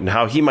that point and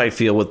how he might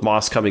feel with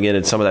Moss coming in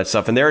and some of that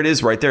stuff. And there it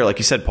is right there. Like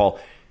you said, Paul,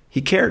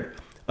 he cared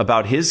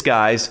about his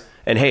guys.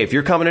 And hey, if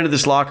you're coming into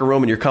this locker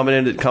room and you're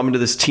coming to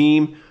this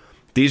team,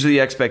 these are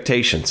the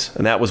expectations.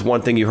 And that was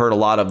one thing you heard a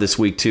lot of this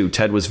week too.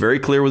 Ted was very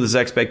clear with his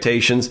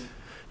expectations.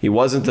 He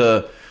wasn't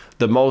the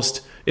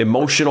most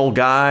emotional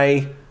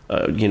guy.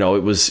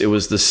 It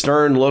was the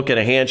stern look and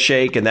a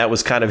handshake, and that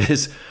was kind of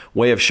his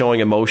way of showing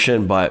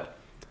emotion. But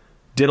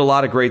did a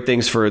lot of great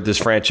things for this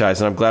franchise,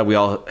 and I'm glad we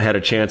all had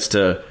a chance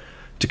to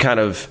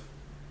kind of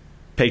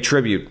pay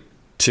tribute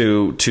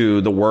to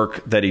the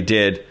work that he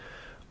did.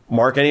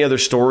 Mark, any other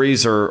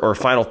stories or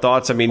final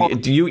thoughts? I mean,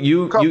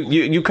 you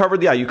covered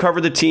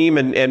the team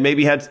and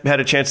maybe had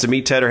a chance to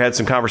meet Ted or had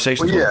some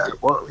conversations.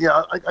 Well,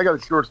 yeah. I got a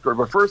short story,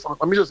 but first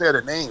let me just add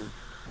a name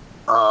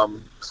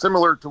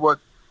similar to what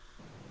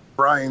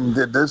Brian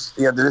did the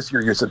end of this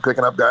year. You said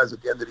picking up guys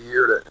at the end of the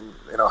year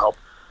to help.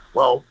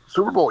 Well,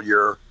 Super Bowl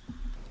year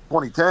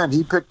 2010,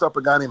 he picked up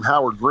a guy named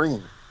Howard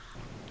Green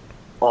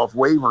off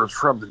waivers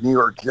from the New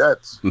York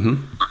Jets.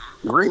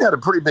 Mm-hmm. Green had a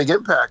pretty big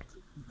impact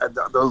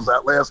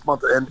that last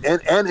month and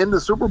in the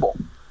Super Bowl.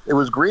 It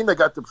was Green that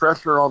got the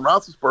pressure on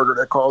Roethlisberger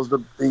that caused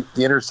the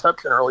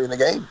interception early in the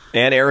game.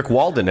 And Eric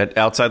Walden at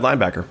outside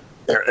linebacker.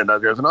 And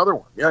there's another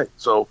one. Yeah.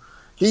 So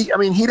he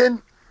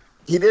didn't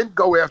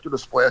go after the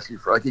splashy,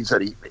 like he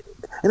said.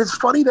 And it's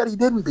funny that he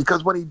didn't,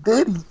 because when he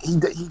did, he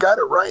got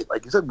it right.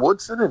 Like he said,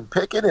 Woodson and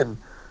Pickett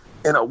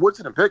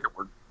Woodson and Pickett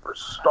were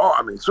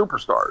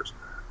superstars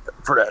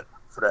for that.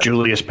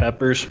 Julius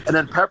Peppers. And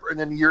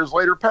then years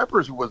later,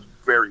 Peppers was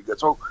very good.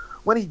 So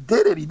when he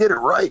did it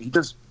right. He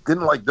just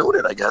didn't like doing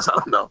it, I guess. I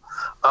don't know.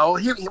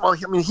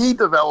 He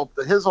developed,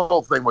 his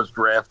whole thing was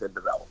draft and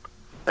develop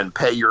and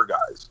pay your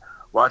guys.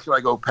 Why should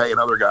I go pay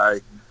another guy?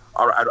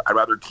 I'd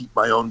rather keep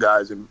my own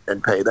guys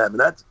and pay them.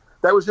 And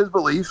that was his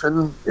belief.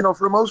 And, for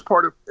the most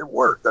part, it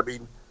worked. I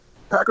mean,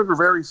 Packers were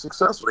very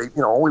successful. They,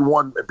 only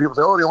won, and people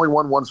say, they only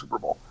won one Super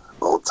Bowl.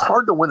 Well, it's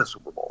hard to win a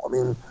Super Bowl. I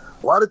mean,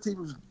 a lot of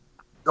teams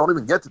don't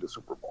even get to the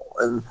Super Bowl.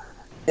 And,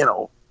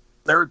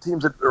 there are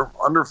teams that are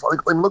under.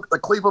 Look, the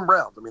Cleveland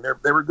Browns. I mean,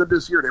 they were good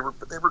this year. They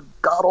were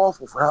god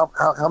awful for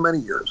how many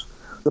years?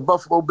 The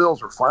Buffalo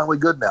Bills are finally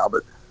good now,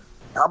 but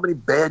how many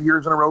bad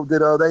years in a row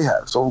did they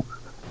have? So,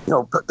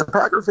 the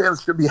Packer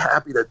fans should be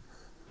happy that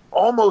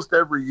almost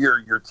every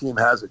year your team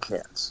has a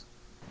chance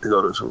to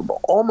go to the Super Bowl.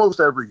 Almost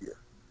every year.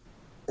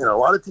 A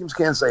lot of teams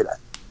can't say that.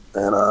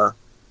 And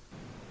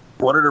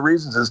one of the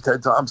reasons is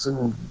Ted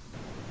Thompson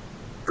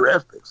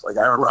draft picks, like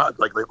Aaron Rodgers,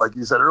 like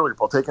you said earlier,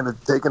 Paul, taking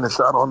a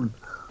shot on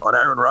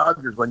Aaron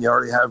Rodgers when you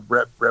already have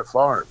Brett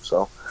Favre.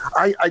 So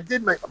I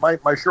did make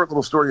my short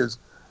little story is,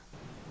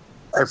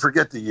 I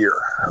forget the year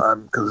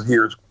because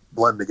years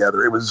blend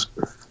together. It was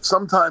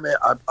sometime,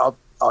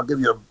 I'll give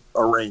you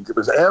a range. It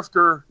was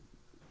after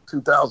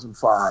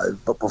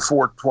 2005, but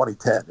before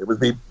 2010. It was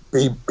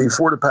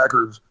before the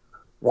Packers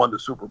won the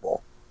Super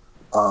Bowl.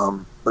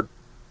 But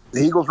the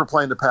Eagles were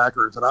playing the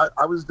Packers, and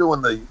I was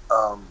doing the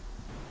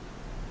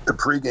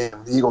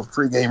Eagles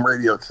pregame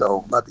radio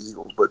show. Not the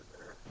Eagles, but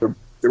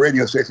the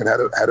radio station had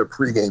a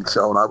pregame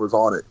show, and I was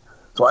on it.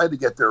 So I had to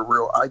get there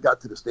I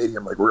got to the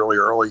stadium really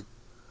early.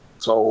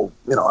 So,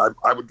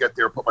 I would get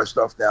there, put my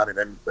stuff down, and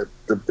then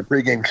the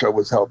pregame show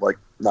was held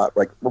not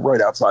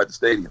right outside the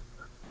stadium.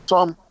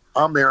 So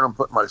I'm there and I'm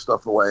putting my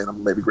stuff away, and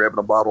I'm maybe grabbing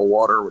a bottle of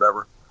water or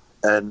whatever.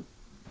 And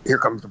here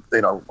comes,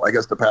 I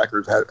guess the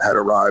Packers had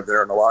arrived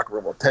there in the locker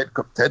room. Well,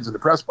 Ted's in the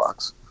press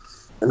box.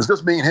 And it's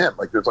just me and him.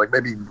 There's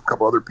maybe a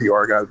couple other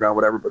PR guys around,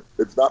 whatever, but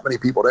it's not many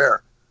people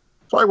there.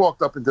 So I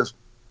walked up and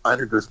I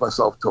introduced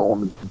myself to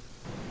him and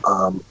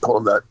told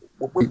him that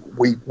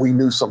we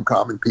knew some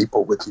common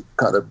people, which he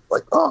kind of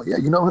oh yeah,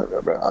 him?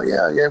 Oh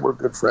yeah, we're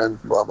good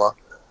friends, blah blah.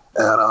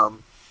 And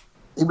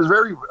he was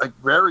very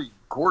very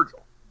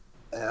cordial.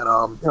 And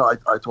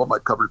I told him I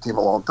covered the team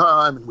a long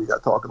time, and we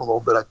got talking a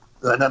little bit.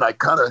 And then I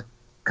kind of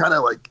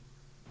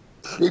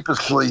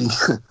sheepishly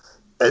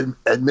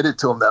admitted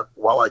to him that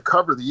while I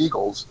cover the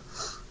Eagles,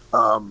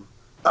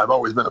 I've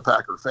always been a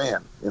Packer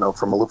fan.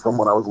 From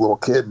when I was a little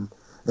kid.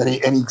 And he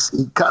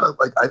kind of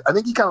I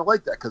think he kind of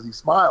liked that, because he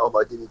smiled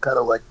and he kind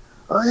of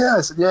oh yeah.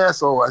 I said yeah.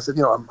 So I said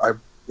I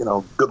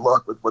good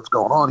luck with what's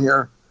going on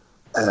here,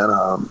 and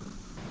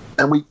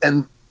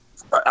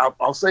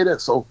I'll say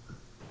this. So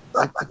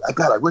I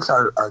wish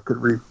I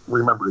could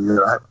remember the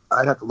year.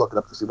 I'd have to look it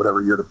up to see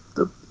whatever year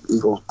the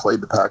Eagles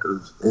played the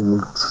Packers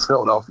in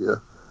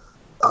Philadelphia.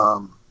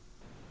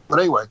 But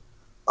anyway,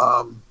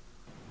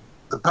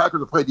 the Packers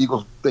have played the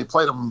Eagles. They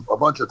played them a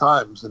bunch of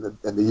times in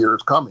the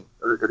years coming,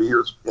 or the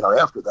years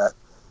after that.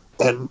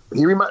 And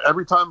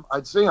every time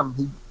I'd see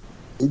him,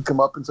 he'd come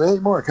up and say, "Hey,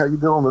 Mark, how you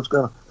doing? What's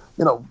going on?"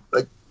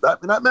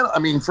 That meant. I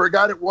mean, for a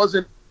guy that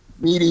wasn't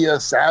media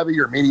savvy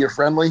or media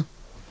friendly,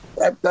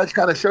 that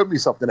kind of showed me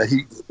something that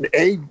he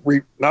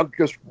not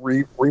just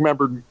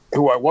remembered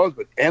who I was,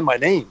 but and my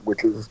name,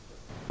 which is,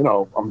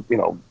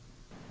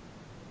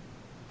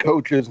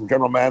 coaches and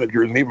general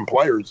managers and even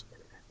players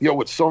deal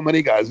with so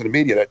many guys in the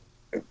media that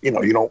you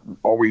don't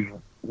always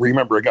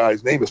remember a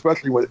guy's name,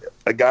 especially with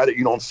a guy that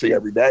you don't see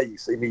every day. You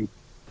see me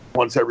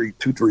once every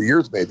 2-3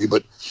 years maybe,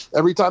 but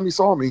every time you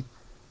saw me,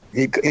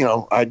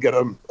 I'd get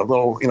a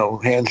little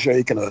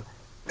handshake and a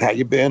how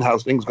you been,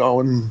 how's things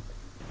going,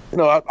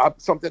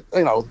 something,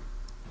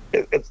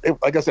 it's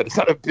like I said, it's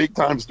not a big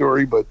time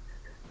story, but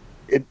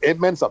it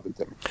meant something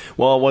to me.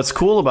 Well, what's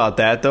cool about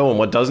that though, and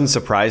what doesn't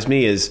surprise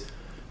me, is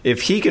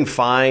if he can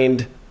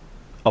find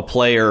a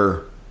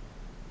player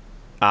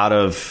out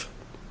of,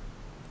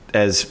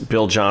 as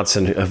Bill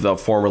Johnson,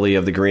 formerly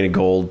of the Green and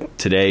Gold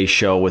Today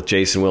show with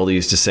Jason Wilde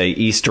used to say,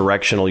 East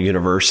Directional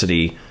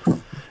University,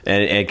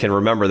 and can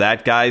remember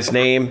that guy's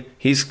name,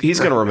 he's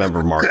going to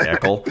remember Mark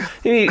Eckel.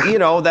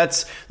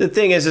 That's the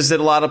thing is that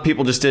a lot of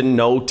people just didn't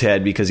know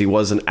Ted because he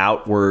wasn't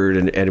outward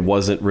and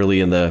wasn't really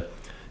in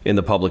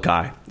the public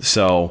eye.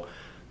 So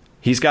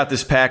he's got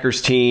this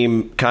Packers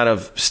team kind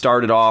of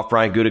started off.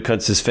 Brian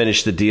Gutekunst has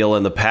finished the deal,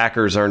 and the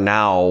Packers are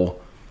now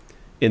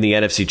in the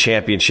NFC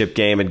Championship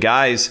game. And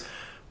guys,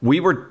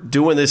 we were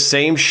doing this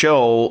same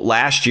show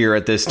last year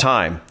at this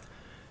time,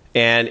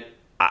 and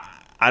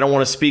I don't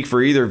want to speak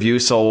for either of you,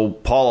 so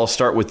Paul, I'll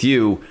start with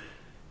you.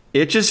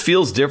 It just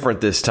feels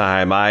different this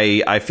time.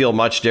 I feel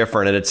much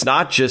different, and it's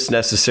not just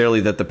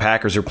necessarily that the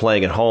Packers are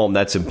playing at home.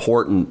 That's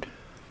important.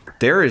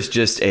 There is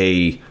just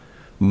a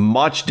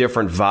much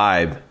different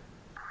vibe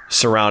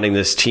surrounding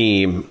this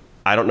team.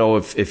 I don't know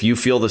if you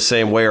feel the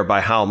same way or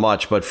by how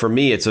much, but for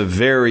me, it's a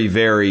very,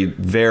 very,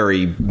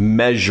 very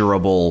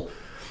measurable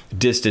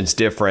distance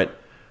different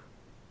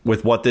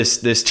with what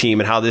this team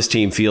and how this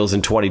team feels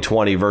in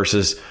 2020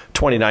 versus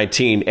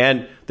 2019.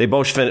 And they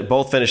both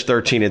finished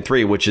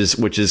 13-3, which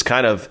is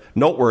kind of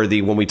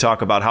noteworthy when we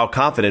talk about how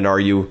confident are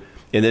you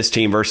in this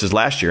team versus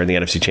last year in the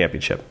NFC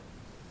Championship.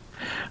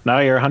 No,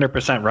 you're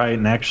 100% right.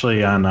 And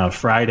actually on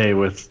Friday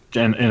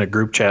in a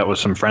group chat with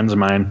some friends of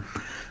mine,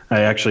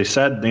 I actually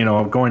said,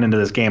 going into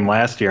this game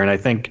last year, and I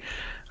think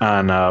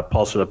on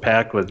Pulse of the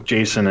Pack with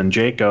Jason and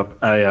Jacob,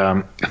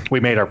 we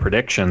made our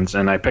predictions,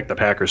 and I picked the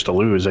Packers to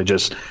lose.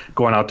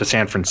 Going out to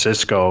San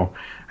Francisco,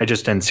 I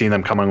just didn't see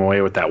them coming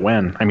away with that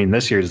win. I mean,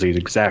 this year's the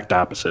exact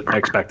opposite. I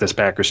expect this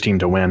Packers team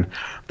to win.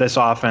 This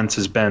offense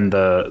has been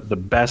the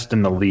best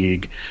in the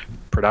league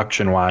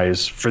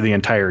production-wise for the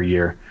entire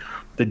year.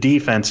 The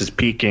defense is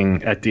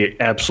peaking at the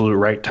absolute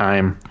right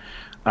time.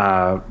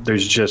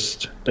 There's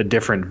just a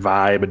different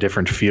vibe, a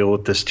different feel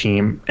with this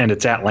team, and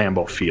it's at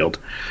Lambeau Field.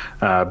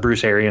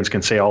 Bruce Arians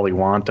can say all he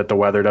wants that the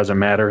weather doesn't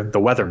matter. The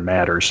weather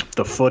matters.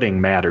 The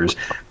footing matters.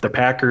 The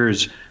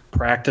Packers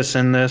practice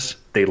in this.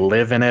 They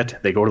live in it.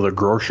 They go to the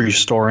grocery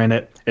store in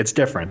it. It's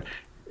different.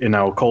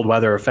 Cold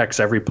weather affects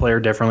every player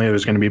differently.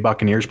 There's going to be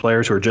Buccaneers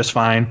players who are just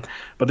fine,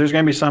 but there's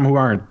going to be some who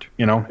aren't.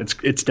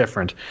 It's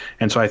different.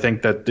 And so I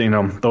think that,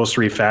 those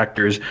three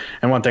factors,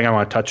 and one thing I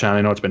want to touch on,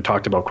 I know it's been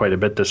talked about quite a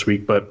bit this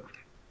week, but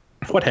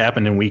what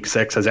happened in Week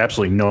 6 has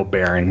absolutely no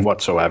bearing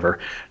whatsoever.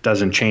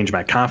 Doesn't change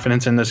my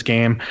confidence in this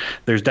game.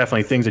 There's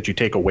definitely things that you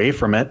take away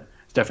from it.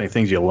 There's definitely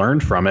things you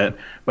learned from it,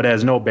 but it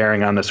has no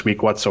bearing on this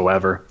week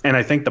whatsoever. And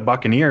I think the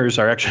Buccaneers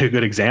are actually a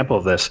good example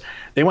of this.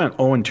 They went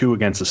 0-2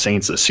 against the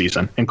Saints this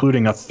season,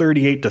 including a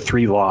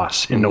 38-3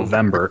 loss in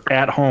November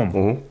at home.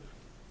 Mm-hmm.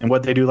 And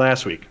what did they do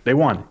last week? They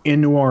won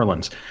in New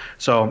Orleans.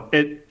 So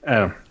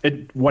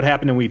what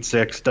happened in Week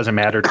 6 doesn't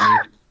matter to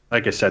me.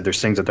 Like I said, there's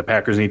things that the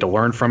Packers need to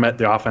learn from it.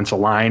 The offensive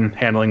line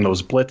handling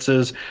those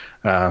blitzes,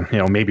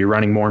 maybe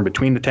running more in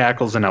between the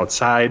tackles and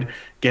outside,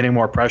 getting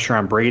more pressure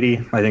on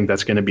Brady. I think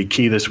that's going to be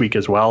key this week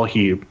as well.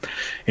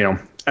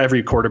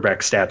 Every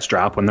quarterback stats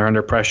drop when they're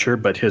under pressure,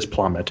 but his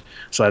plummet.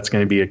 So that's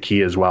going to be a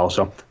key as well.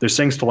 So there's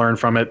things to learn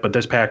from it. But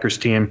this Packers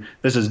team,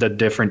 this is a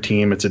different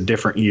team. It's a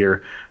different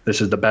year. This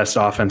is the best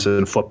offense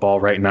in football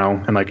right now.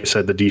 And like I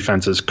said, the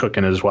defense is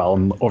cooking as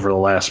well over the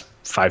last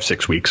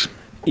 5-6 weeks.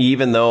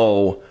 Even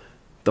though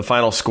the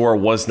final score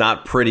was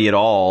not pretty at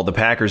all, the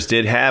Packers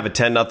did have a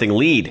 10-0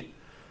 lead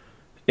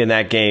in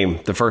that game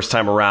the first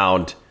time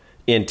around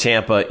in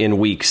Tampa in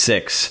Week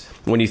 6.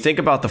 When you think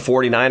about the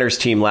 49ers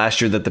team last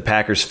year that the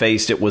Packers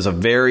faced, it was a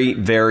very,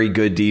 very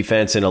good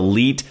defense, an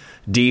elite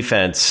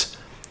defense,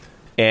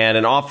 and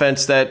an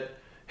offense that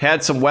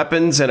had some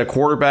weapons and a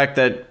quarterback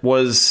that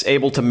was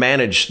able to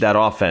manage that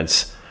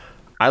offense.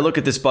 I look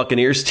at this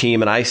Buccaneers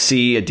team and I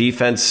see a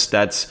defense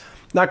that's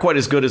not quite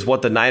as good as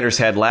what the Niners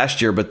had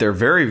last year, but they're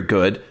very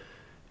good.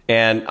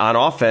 And on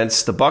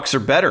offense, the Bucs are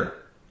better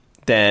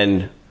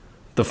than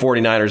the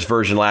 49ers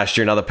version last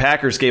year. Now, the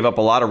Packers gave up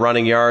a lot of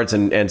running yards,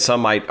 and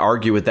some might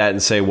argue with that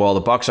and say, well,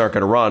 the Bucs aren't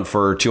going to run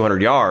for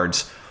 200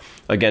 yards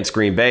against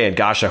Green Bay. And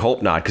gosh, I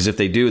hope not, because if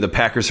they do, the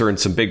Packers are in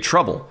some big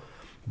trouble.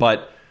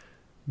 But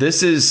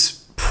this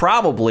is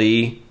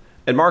probably,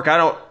 and Mark, I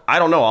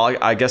don't know.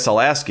 I guess I'll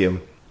ask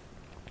you,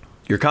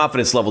 your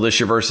confidence level this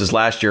year versus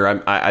last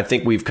year. I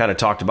think we've kind of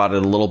talked about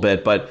it a little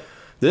bit, but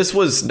this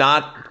was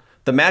not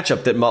the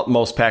matchup that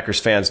most Packers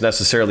fans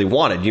necessarily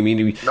wanted. You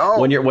mean No.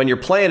 when you're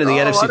playing in the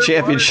NFC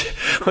Championship,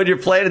 when you're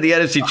playing in the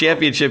NFC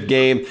Championship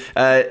game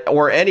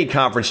or any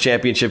conference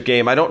championship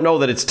game, I don't know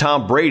that it's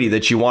Tom Brady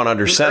that you want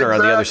under center on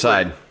the other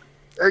side.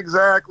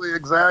 Exactly.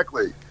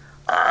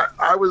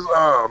 I was,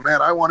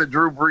 I wanted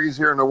Drew Brees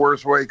here in the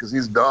worst way because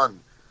he's done,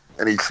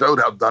 and he showed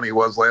how done he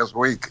was last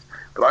week.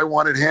 But I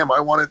wanted him. I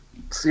wanted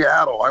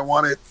Seattle. I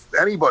wanted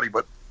anybody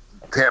but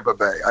Tampa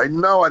Bay. I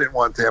know I didn't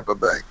want Tampa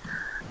Bay.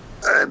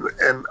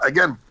 And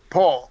again,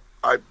 Paul,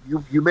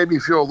 you made me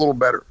feel a little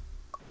better.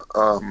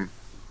 And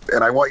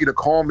I want you to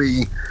call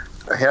me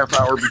a half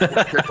hour before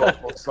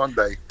kickoff on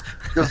Sunday,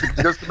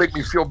 just to make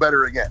me feel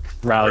better again.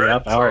 Rally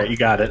up. All right, you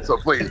got it. So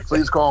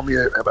please call me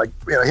a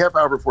half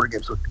hour before the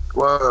game. So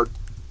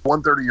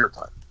 1:30 your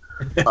time.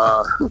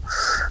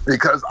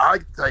 Because I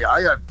tell you,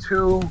 I have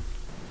two.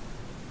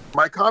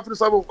 My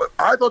confidence level.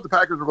 I thought the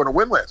Packers were going to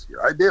win last year.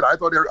 I did. I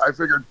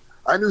figured.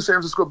 I knew San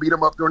Francisco beat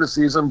them up during the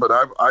season, but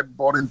I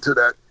bought into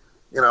that.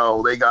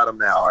 They got them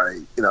now.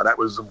 That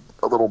was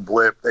a little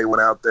blip. They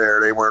went out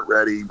there. They weren't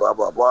ready, blah,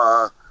 blah,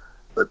 blah.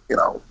 But,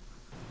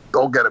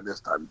 don't get him this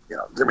time.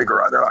 Jimmy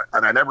Garoppolo.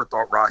 And I never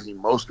thought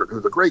Raheem Mostert,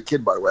 who's a great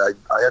kid, by the way.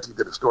 I actually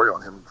did a story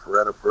on him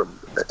for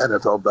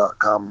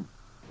NFL.com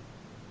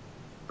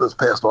this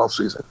past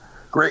offseason.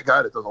 Great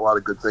guy that does a lot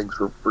of good things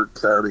for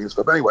charity and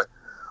stuff. Anyway,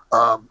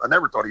 I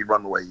never thought he'd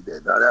run the way he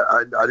did.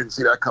 I didn't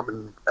see that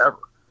coming ever.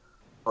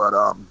 But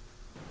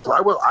so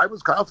I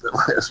was confident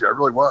last year. I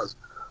really was.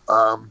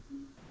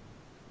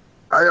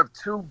 I have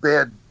two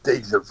bad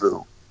deja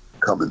vu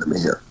coming to me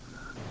here.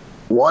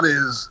 One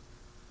is,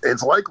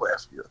 it's like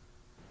last year.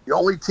 The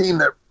only team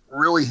that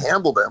really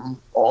handled them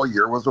all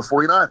year was the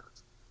 49ers. And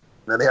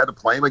then they had to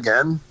play them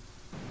again,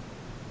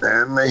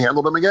 and they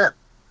handled them again.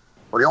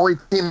 Well, the only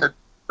team the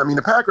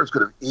Packers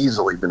could have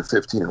easily been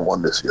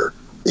 15-1 this year.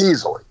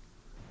 Easily.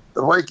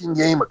 The Viking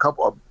game, I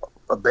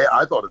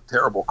thought a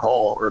terrible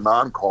call or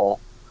non-call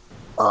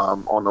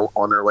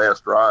on their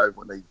last drive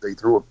when they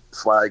threw a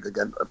flag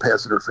against a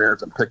pass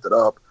interference and picked it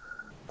up.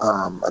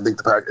 I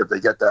think if they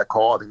get that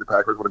call, I think the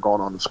Packers would have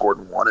gone on and scored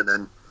and won. And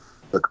then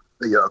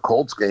the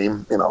Colts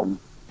game,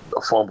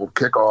 a fumbled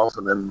kickoff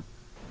and then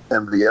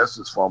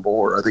MVS's fumble,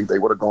 or I think they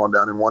would have gone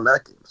down and won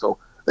that game. So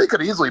they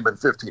could easily have been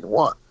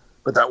 15-1.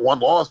 But that one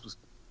loss was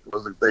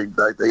they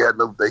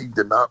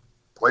did not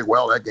play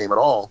well that game at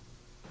all.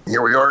 And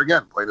here we are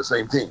again playing the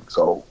same team.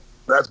 So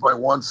that's my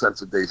one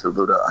sense of deja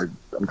vu that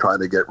I'm trying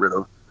to get rid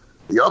of.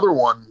 The other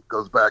one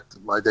goes back to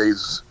my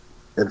days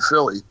in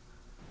Philly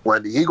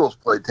when the Eagles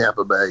played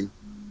Tampa Bay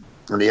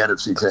in the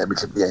NFC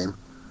Championship game,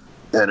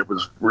 and it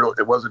was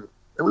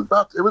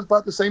about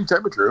the same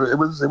temperature. It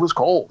was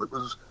cold.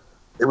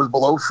 It was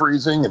below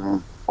freezing,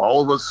 and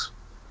all of us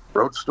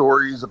wrote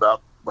stories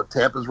about what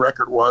Tampa's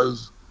record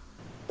was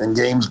in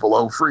games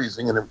below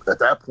freezing, and at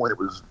that point it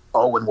was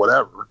 0 and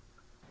whatever.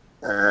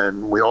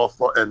 And we all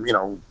thought,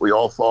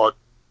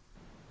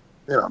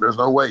 there's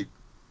no way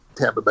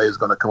Tampa Bay is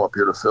going to come up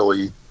here to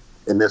Philly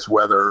in this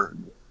weather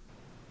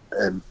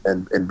and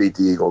beat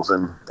the Eagles,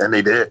 and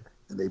they did,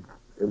 and it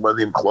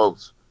wasn't even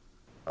close.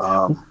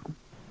 And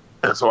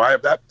so I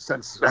have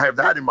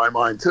that in my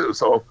mind too.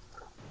 So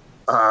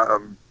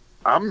I'm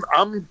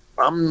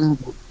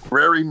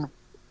very.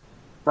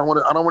 I don't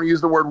want to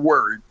use the word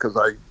worried because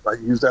I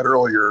used that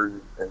earlier,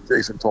 and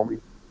Jason told me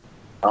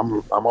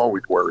I'm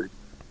always worried.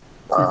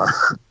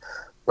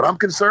 But I'm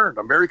concerned.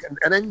 I'm very,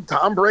 and then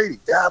Tom Brady.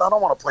 Dad, I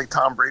don't want to play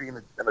Tom Brady in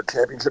a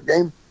championship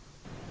game.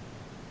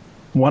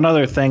 One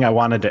other thing I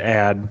wanted to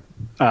add,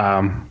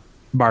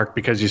 Mark,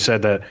 because you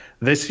said that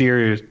this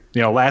year,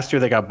 last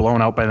year they got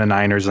blown out by the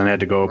Niners and had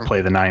to go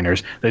play the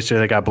Niners. This year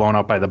they got blown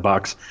out by the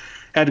Bucs,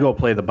 had to go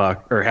play the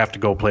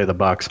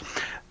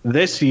Bucs.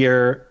 This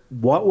year,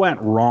 what went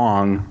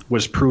wrong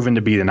was proven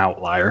to be an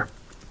outlier.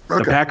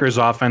 Okay. The Packers'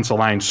 offensive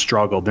line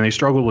struggled, and they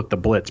struggled with the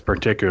blitz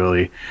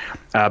particularly.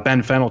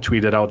 Ben Fennell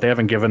tweeted out they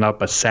haven't given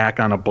up a sack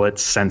on a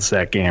blitz since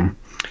that game.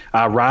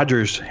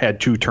 Rodgers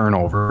had 2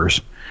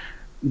 turnovers.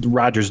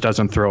 Rodgers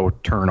doesn't throw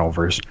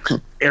turnovers.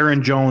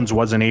 Aaron Jones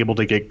wasn't able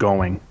to get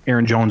going.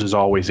 Aaron Jones is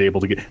always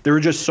able to get. There were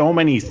just so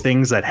many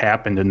things that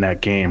happened in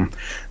that game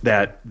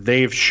that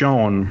they've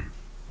shown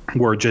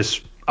were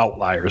just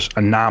outliers,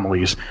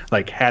 anomalies,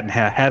 like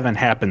haven't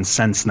happened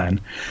since then.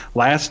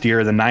 Last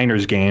year, the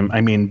Niners game,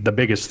 the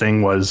biggest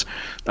thing was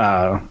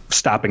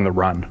stopping the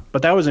run.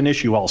 But that was an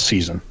issue all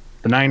season.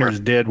 The Niners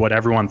did what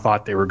everyone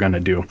thought they were going to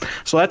do.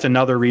 So that's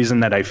another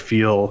reason that I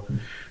feel,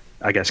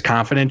 I guess,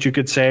 confident, you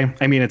could say.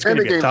 It's going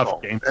to be a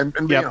tough game.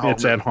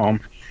 It's at home.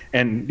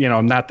 And,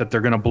 not that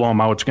they're going to blow them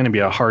out. It's going to be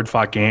a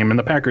hard-fought game, and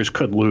the Packers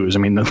could lose.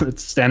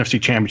 It's the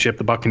NFC Championship.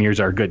 The Buccaneers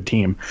are a good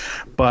team.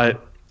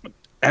 But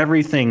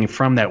everything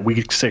from that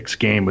Week 6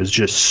 game was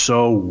just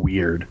so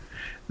weird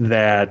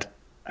that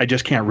I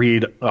just can't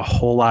read a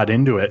whole lot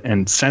into it.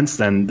 And since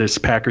then, this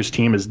Packers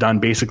team has done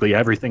basically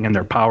everything in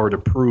their power to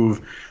prove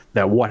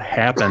that what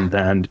happened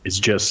then is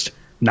just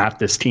not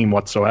this team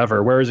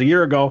whatsoever. Whereas a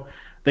year ago,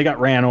 they got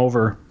ran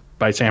over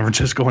by San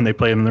Francisco when they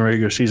played them in the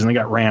regular season. They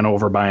got ran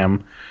over by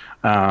them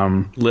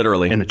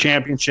Literally in the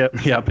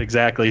championship. Yep,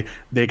 exactly.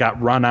 They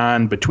got run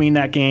on between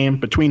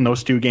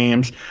those two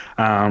games,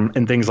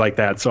 and things like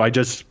that. So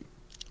it's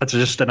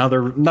just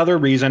another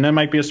reason. It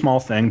might be a small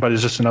thing, but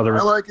it's just another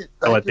I like it.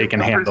 that they can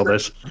handle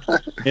this.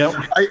 Yep.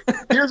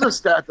 Here's a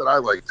stat that I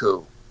like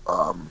too.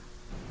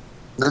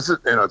 This is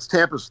it's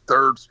Tampa's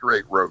third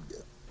straight road game,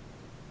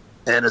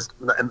 and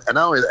not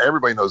only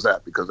everybody knows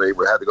that because they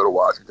had to go to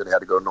Washington, they had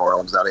to go to New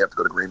Orleans, now they have to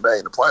go to Green Bay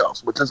in the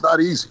playoffs, which is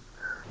not easy.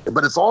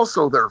 But it's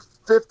also their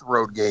fifth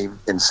road game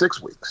in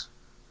 6 weeks.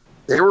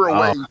 They were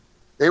away. Wow.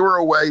 They were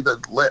away.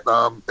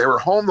 They were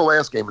home the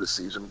last game of the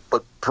season,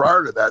 but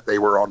prior to that, they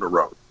were on the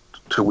road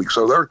 2 weeks.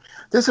 So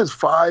this is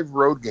 5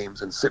 road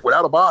games in 6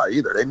 without a bye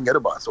either. They didn't get a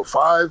bye. So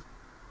 5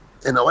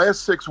 in the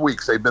last 6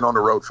 weeks. They've been on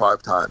the road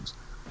 5 times.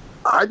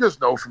 I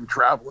just know from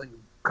traveling,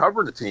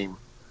 covering the team,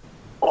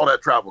 all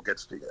that travel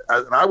gets to you.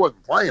 And I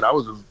wasn't playing. I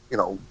was,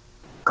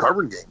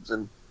 covering games,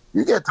 and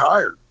you get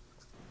tired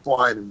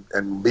flying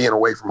and being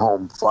away from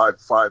home 5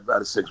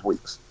 out of 6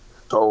 weeks.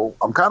 So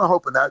I'm kind of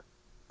hoping that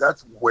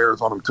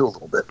wears on them too a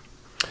little bit.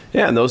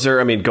 Yeah, and those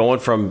are, going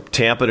from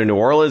Tampa to New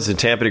Orleans and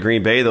Tampa to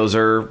Green Bay, those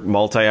are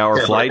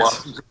multi-hour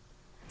flights.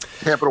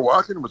 Tampa to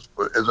Washington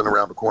isn't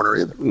around the corner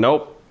either.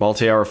 Nope,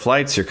 multi-hour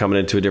flights. You're coming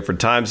into a different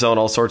time zone,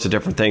 all sorts of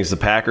different things. The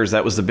Packers,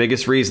 that was the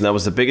biggest reason. That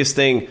was the biggest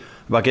thing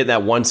about getting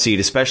that 1 seed,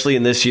 especially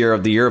in this year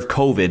of the year of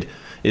COVID,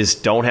 is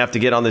don't have to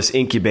get on this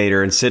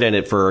incubator and sit in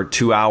it for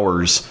 2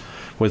 hours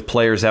with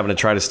players having to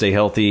try to stay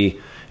healthy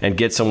and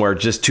get somewhere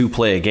just to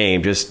play a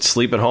game. Just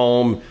sleep at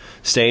home,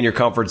 stay in your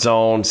comfort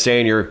zone, stay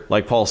in your,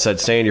 like Paul said,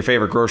 stay in your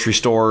favorite grocery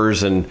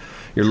stores and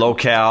your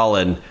locale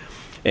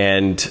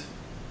and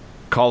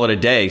call it a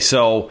day.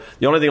 So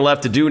the only thing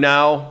left to do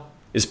now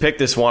is pick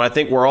this one. I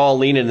think we're all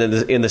leaning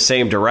in the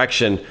same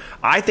direction.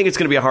 I think it's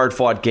going to be a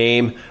hard-fought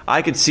game.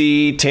 I could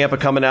see Tampa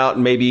coming out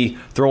and maybe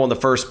throwing the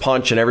first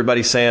punch and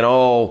everybody saying,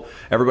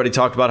 everybody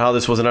talked about how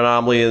this was an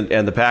anomaly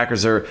and the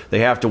Packers they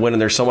have to win and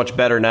they're so much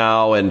better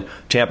now, and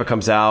Tampa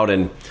comes out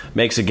and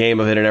makes a game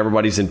of it and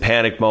everybody's in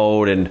panic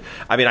mode. And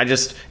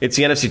it's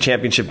the NFC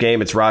Championship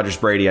game. It's Rodgers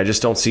Brady. I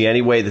just don't see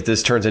any way that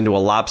this turns into a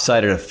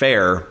lopsided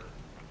affair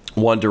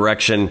one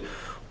direction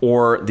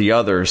or the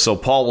other. So,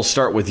 Paul, we'll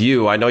start with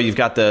you. I know you've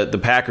got the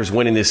Packers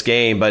winning this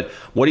game, but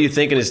what are you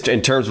thinking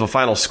in terms of a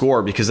final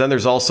score? Because then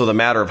there's also the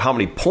matter of how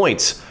many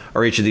points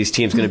are each of these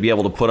teams going to be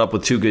able to put up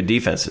with 2 good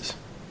defenses.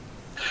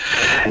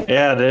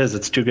 Yeah, it is.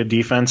 It's 2 good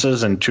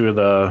defenses and 2 of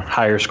the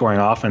higher scoring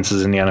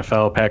offenses in the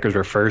NFL. Packers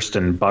were first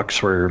and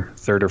Bucs were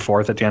 3rd or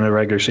 4th at the end of the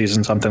regular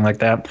season, something like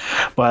that.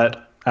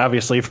 But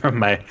obviously from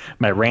my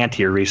rant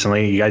here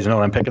recently, you guys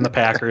know I'm picking the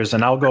Packers,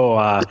 and I'll go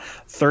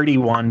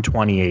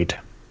 31-28.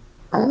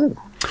 Oh,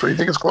 so you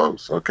think it's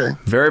close? Okay.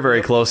 Very,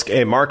 very close.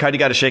 Hey, Mark, how do you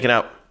got it shaken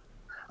out?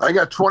 I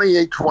got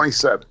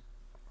 28-27.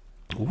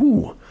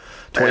 Ooh,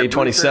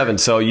 28-27.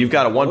 So you've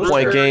got a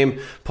 1-point game.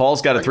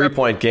 Paul's got a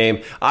 3-point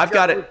game. I've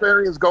got it.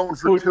 Bavarian's going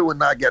for 2 and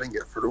not getting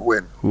it for the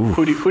win.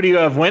 Who do you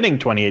have winning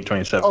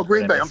 28-27? Oh,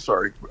 Green Bay. I'm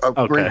sorry.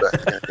 Okay. Green Bay.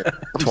 Yeah.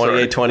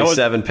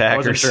 28-27 Packers. I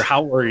wasn't sure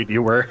how worried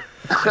you were.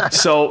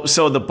 So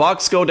the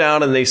Bucs go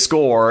down and they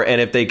score, and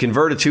if they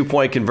convert a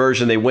 2-point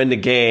conversion, they win the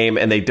game,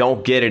 and they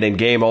don't get it, and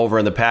game over,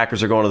 and the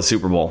Packers are going to the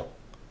Super Bowl.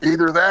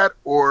 Either that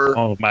or...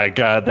 Oh, my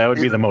God. That would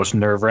be the most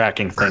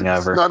nerve-wracking thing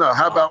ever. No.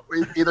 How about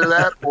either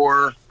that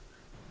or...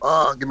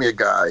 give me a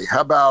guy. How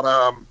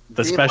about...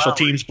 the special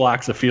teams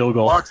blocks a field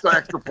goal. Blocks the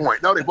extra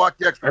point. No, they blocked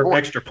the extra point.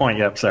 Extra point,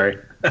 yep, sorry.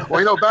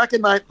 Well, back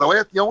in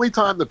the only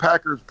time the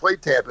Packers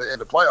played Tampa in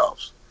the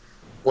playoffs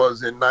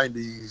was in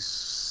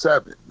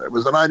 97. It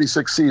was the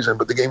 96 season,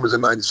 but the game was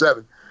in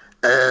 97.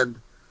 And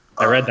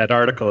I read that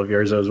article of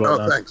yours as well.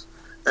 Oh, thanks.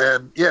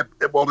 And, yeah,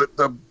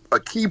 a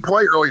key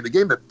play early in the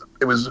game,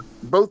 it was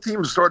both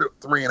teams started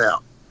 3 and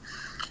out.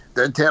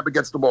 Then Tampa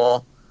gets the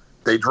ball.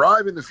 They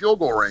drive in the field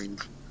goal range,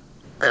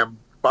 and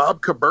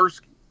Bob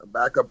Kuberski, a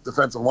backup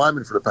defensive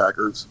lineman for the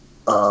Packers,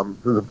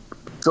 who's a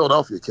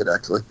Philadelphia kid,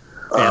 actually.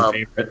 Fan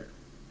favorite.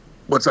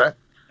 What's that?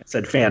 I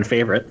said fan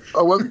favorite.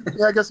 Oh, well,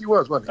 yeah, I guess he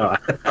was, wasn't he?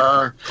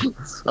 I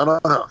don't know.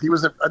 I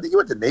think he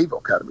went to Naval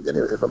Academy,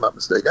 if I'm not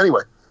mistaken.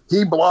 Anyway,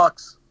 he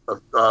blocks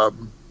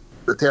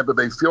the Tampa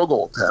Bay field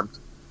goal attempt.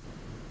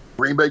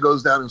 Green Bay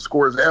goes down and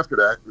scores after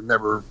that and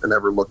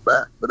never looked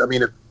back. But,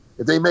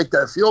 if they make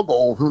that field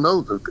goal, who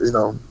knows?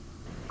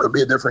 Could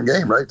be a different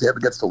game, right? Tampa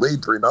gets the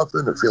lead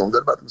 3-0. They're feeling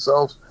good about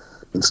themselves.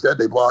 Instead,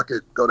 they block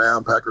it, go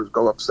down. Packers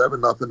go up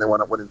 7-0. They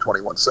wind up winning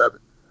 21-7.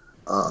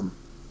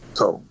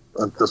 So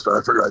I just thought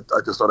I'd throw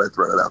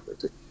it out there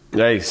too.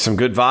 Hey, some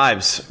good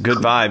vibes. Good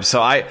vibes. So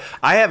I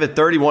have it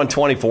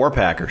 31-24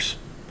 Packers.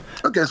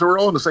 Okay, so we're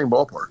all in the same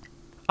ballpark.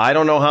 I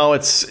don't know how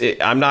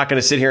I'm not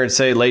going to sit here and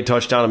say late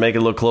touchdown and make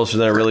it look closer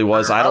than it really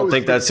was. I don't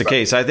think that's the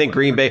case. I think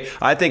Green Bay.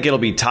 I think it'll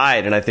be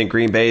tied, and I think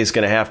Green Bay is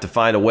going to have to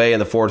find a way in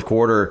the fourth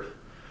quarter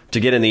to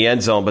get in the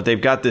end zone, but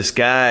they've got this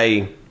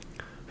guy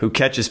who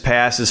catches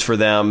passes for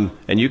them,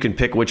 and you can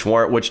pick which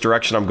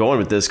direction I'm going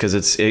with this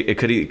because it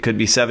could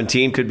be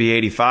 17, could be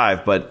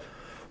 85, but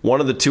one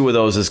of the 2 of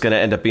those is going to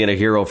end up being a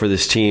hero for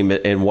this team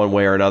in one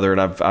way or another, and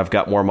I've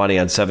got more money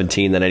on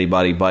 17 than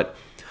anybody, but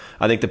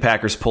I think the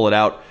Packers pull it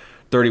out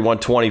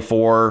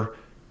 31-24.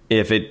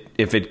 If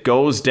it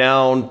goes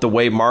down the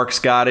way Mark's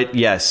got it,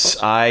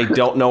 yes. I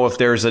don't know if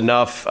there's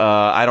enough.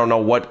 I don't know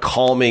what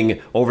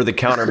calming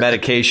over-the-counter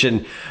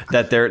medication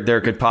that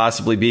there could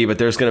possibly be, but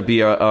there's going to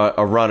be a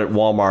run at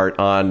Walmart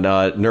on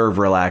nerve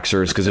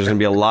relaxers, because there's going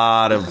to be a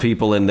lot of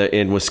people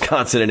in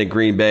Wisconsin and in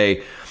Green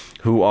Bay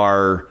who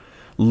are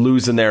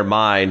losing their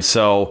mind.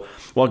 So,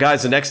 well,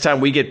 guys, the next time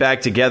we get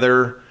back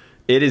together,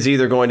 it is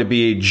either going to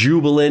be a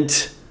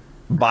jubilant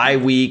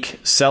bye-week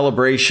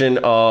celebration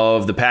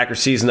of the Packers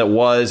season that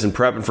was and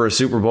prepping for a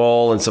Super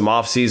Bowl and some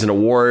off-season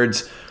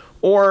awards,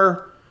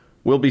 or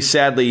we'll be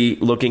sadly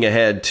looking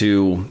ahead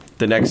to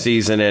the next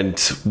season and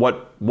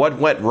what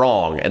went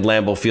wrong at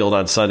Lambeau Field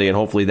on Sunday, and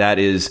hopefully that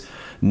is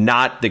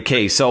not the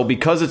case. So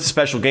because it's a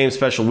special game,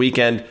 special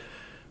weekend,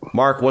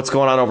 Mark, what's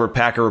going on over at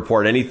Packer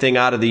Report? Anything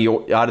out of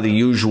the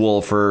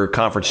usual for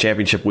Conference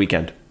Championship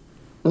weekend?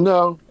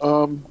 No,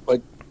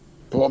 like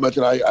Paul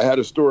mentioned, I had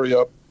a story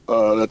up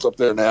that's up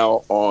there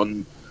now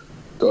on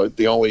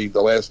the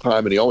last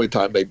time and the only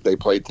time they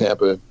played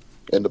Tampa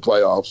in the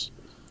playoffs.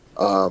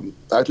 I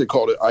actually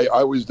called it. I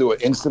always do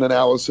an instant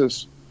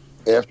analysis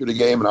after the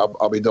game, and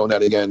I'll be doing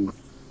that again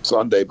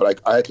Sunday.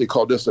 But I actually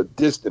called this a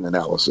distant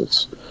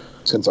analysis,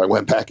 since I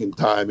went back in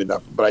time.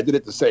 But I did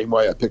it the same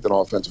way. I picked an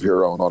offensive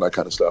hero and all that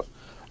kind of stuff.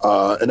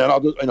 And then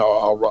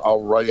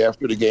I'll write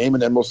after the game,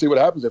 and then we'll see what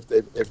happens.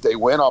 If they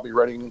win, I'll be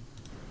writing.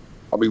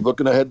 I'll be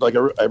looking ahead like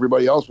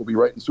everybody else will be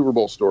writing Super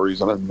Bowl stories,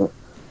 and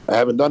I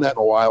haven't done that in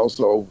a while,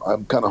 so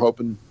I'm kind of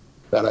hoping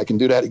that I can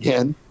do that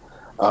again.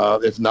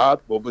 If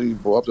not, we'll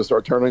have to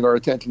start turning our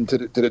attention to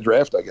the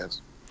draft, I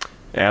guess.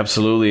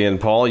 Absolutely. And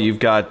Paul, you've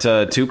got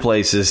two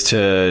places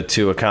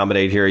to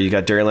accommodate here. You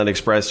got Dairyland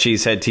Express,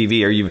 Cheesehead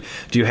TV.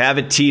 Do you have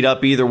it teed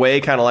up either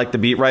way, kind of like the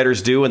beat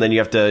writers do, and then you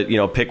have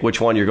to pick which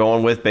one you're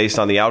going with based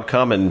on the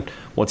outcome and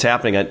what's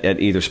happening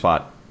at either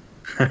spot?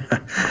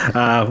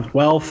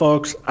 Well,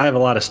 folks, I have a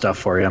lot of stuff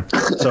for you.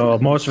 So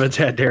most of it's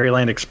at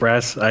Dairyland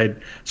Express. I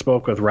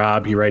spoke with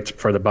Rob. He writes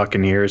for the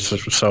Buccaneers.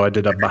 So I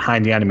did a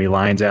Behind the Enemy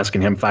Lines,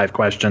 asking him 5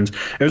 questions.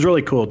 It was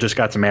really cool. Just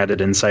got some added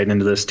insight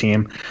into this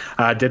team.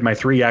 Did my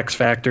 3 X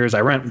factors.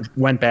 I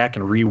went back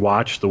and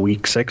rewatched the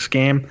Week 6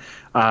 game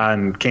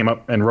and came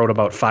up and wrote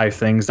about 5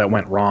 things that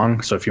went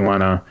wrong. So if you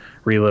want to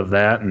relive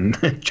that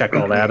and check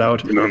all that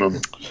out. No.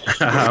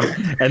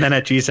 And then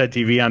at Cheesehead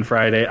TV on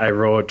Friday, I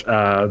wrote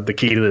the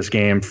key to this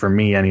game, for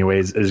me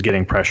anyways, is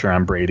getting pressure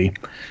on Brady.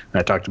 And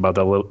I talked about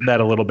that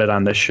a little bit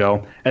on this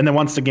show. And then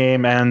once the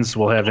game ends,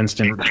 we'll have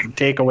instant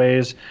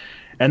takeaways.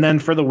 And then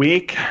for the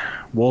week,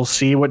 we'll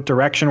see what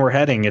direction we're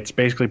heading. It's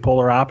basically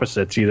polar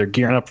opposites, either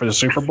gearing up for the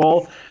Super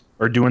Bowl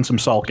or doing some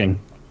sulking.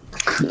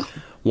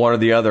 One or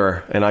the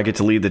other, and I get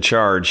to lead the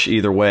charge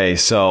either way.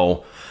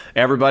 So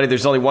everybody,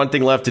 there's only one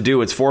thing left to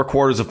do. It's 4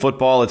 quarters of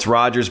football. It's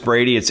Rodgers,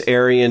 Brady, it's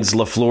Arians,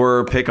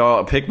 LaFleur.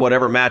 Pick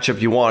whatever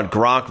matchup you want.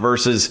 Gronk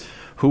versus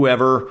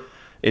whoever.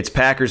 It's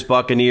Packers,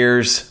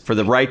 Buccaneers for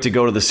the right to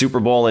go to the Super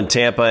Bowl in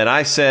Tampa. And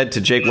I said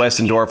to Jake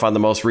Westendorf on the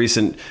most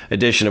recent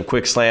edition of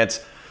Quick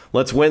Slants,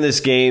 let's win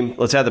this game.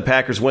 Let's have the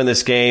Packers win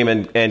this game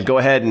and go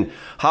ahead and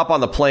hop on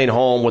the plane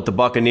home with the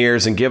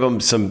Buccaneers and give them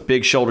some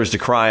big shoulders to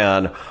cry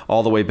on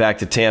all the way back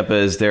to Tampa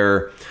as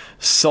they're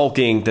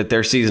sulking that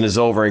their season is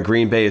over and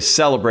Green Bay is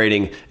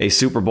celebrating a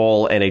Super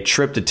Bowl and a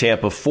trip to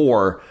Tampa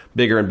for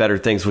bigger and better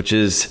things, which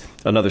is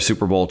another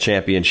Super Bowl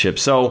championship.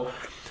 So,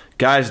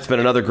 guys, it's been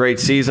another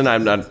great season.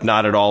 I'm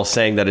not at all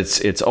saying that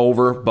it's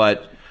over,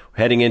 but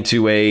heading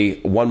into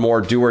one more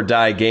do or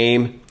die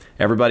game.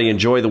 Everybody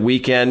enjoy the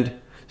weekend.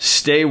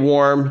 Stay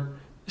warm,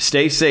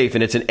 stay safe,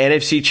 and it's an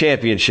NFC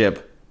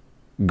championship.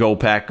 Go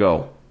Pack,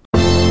 go.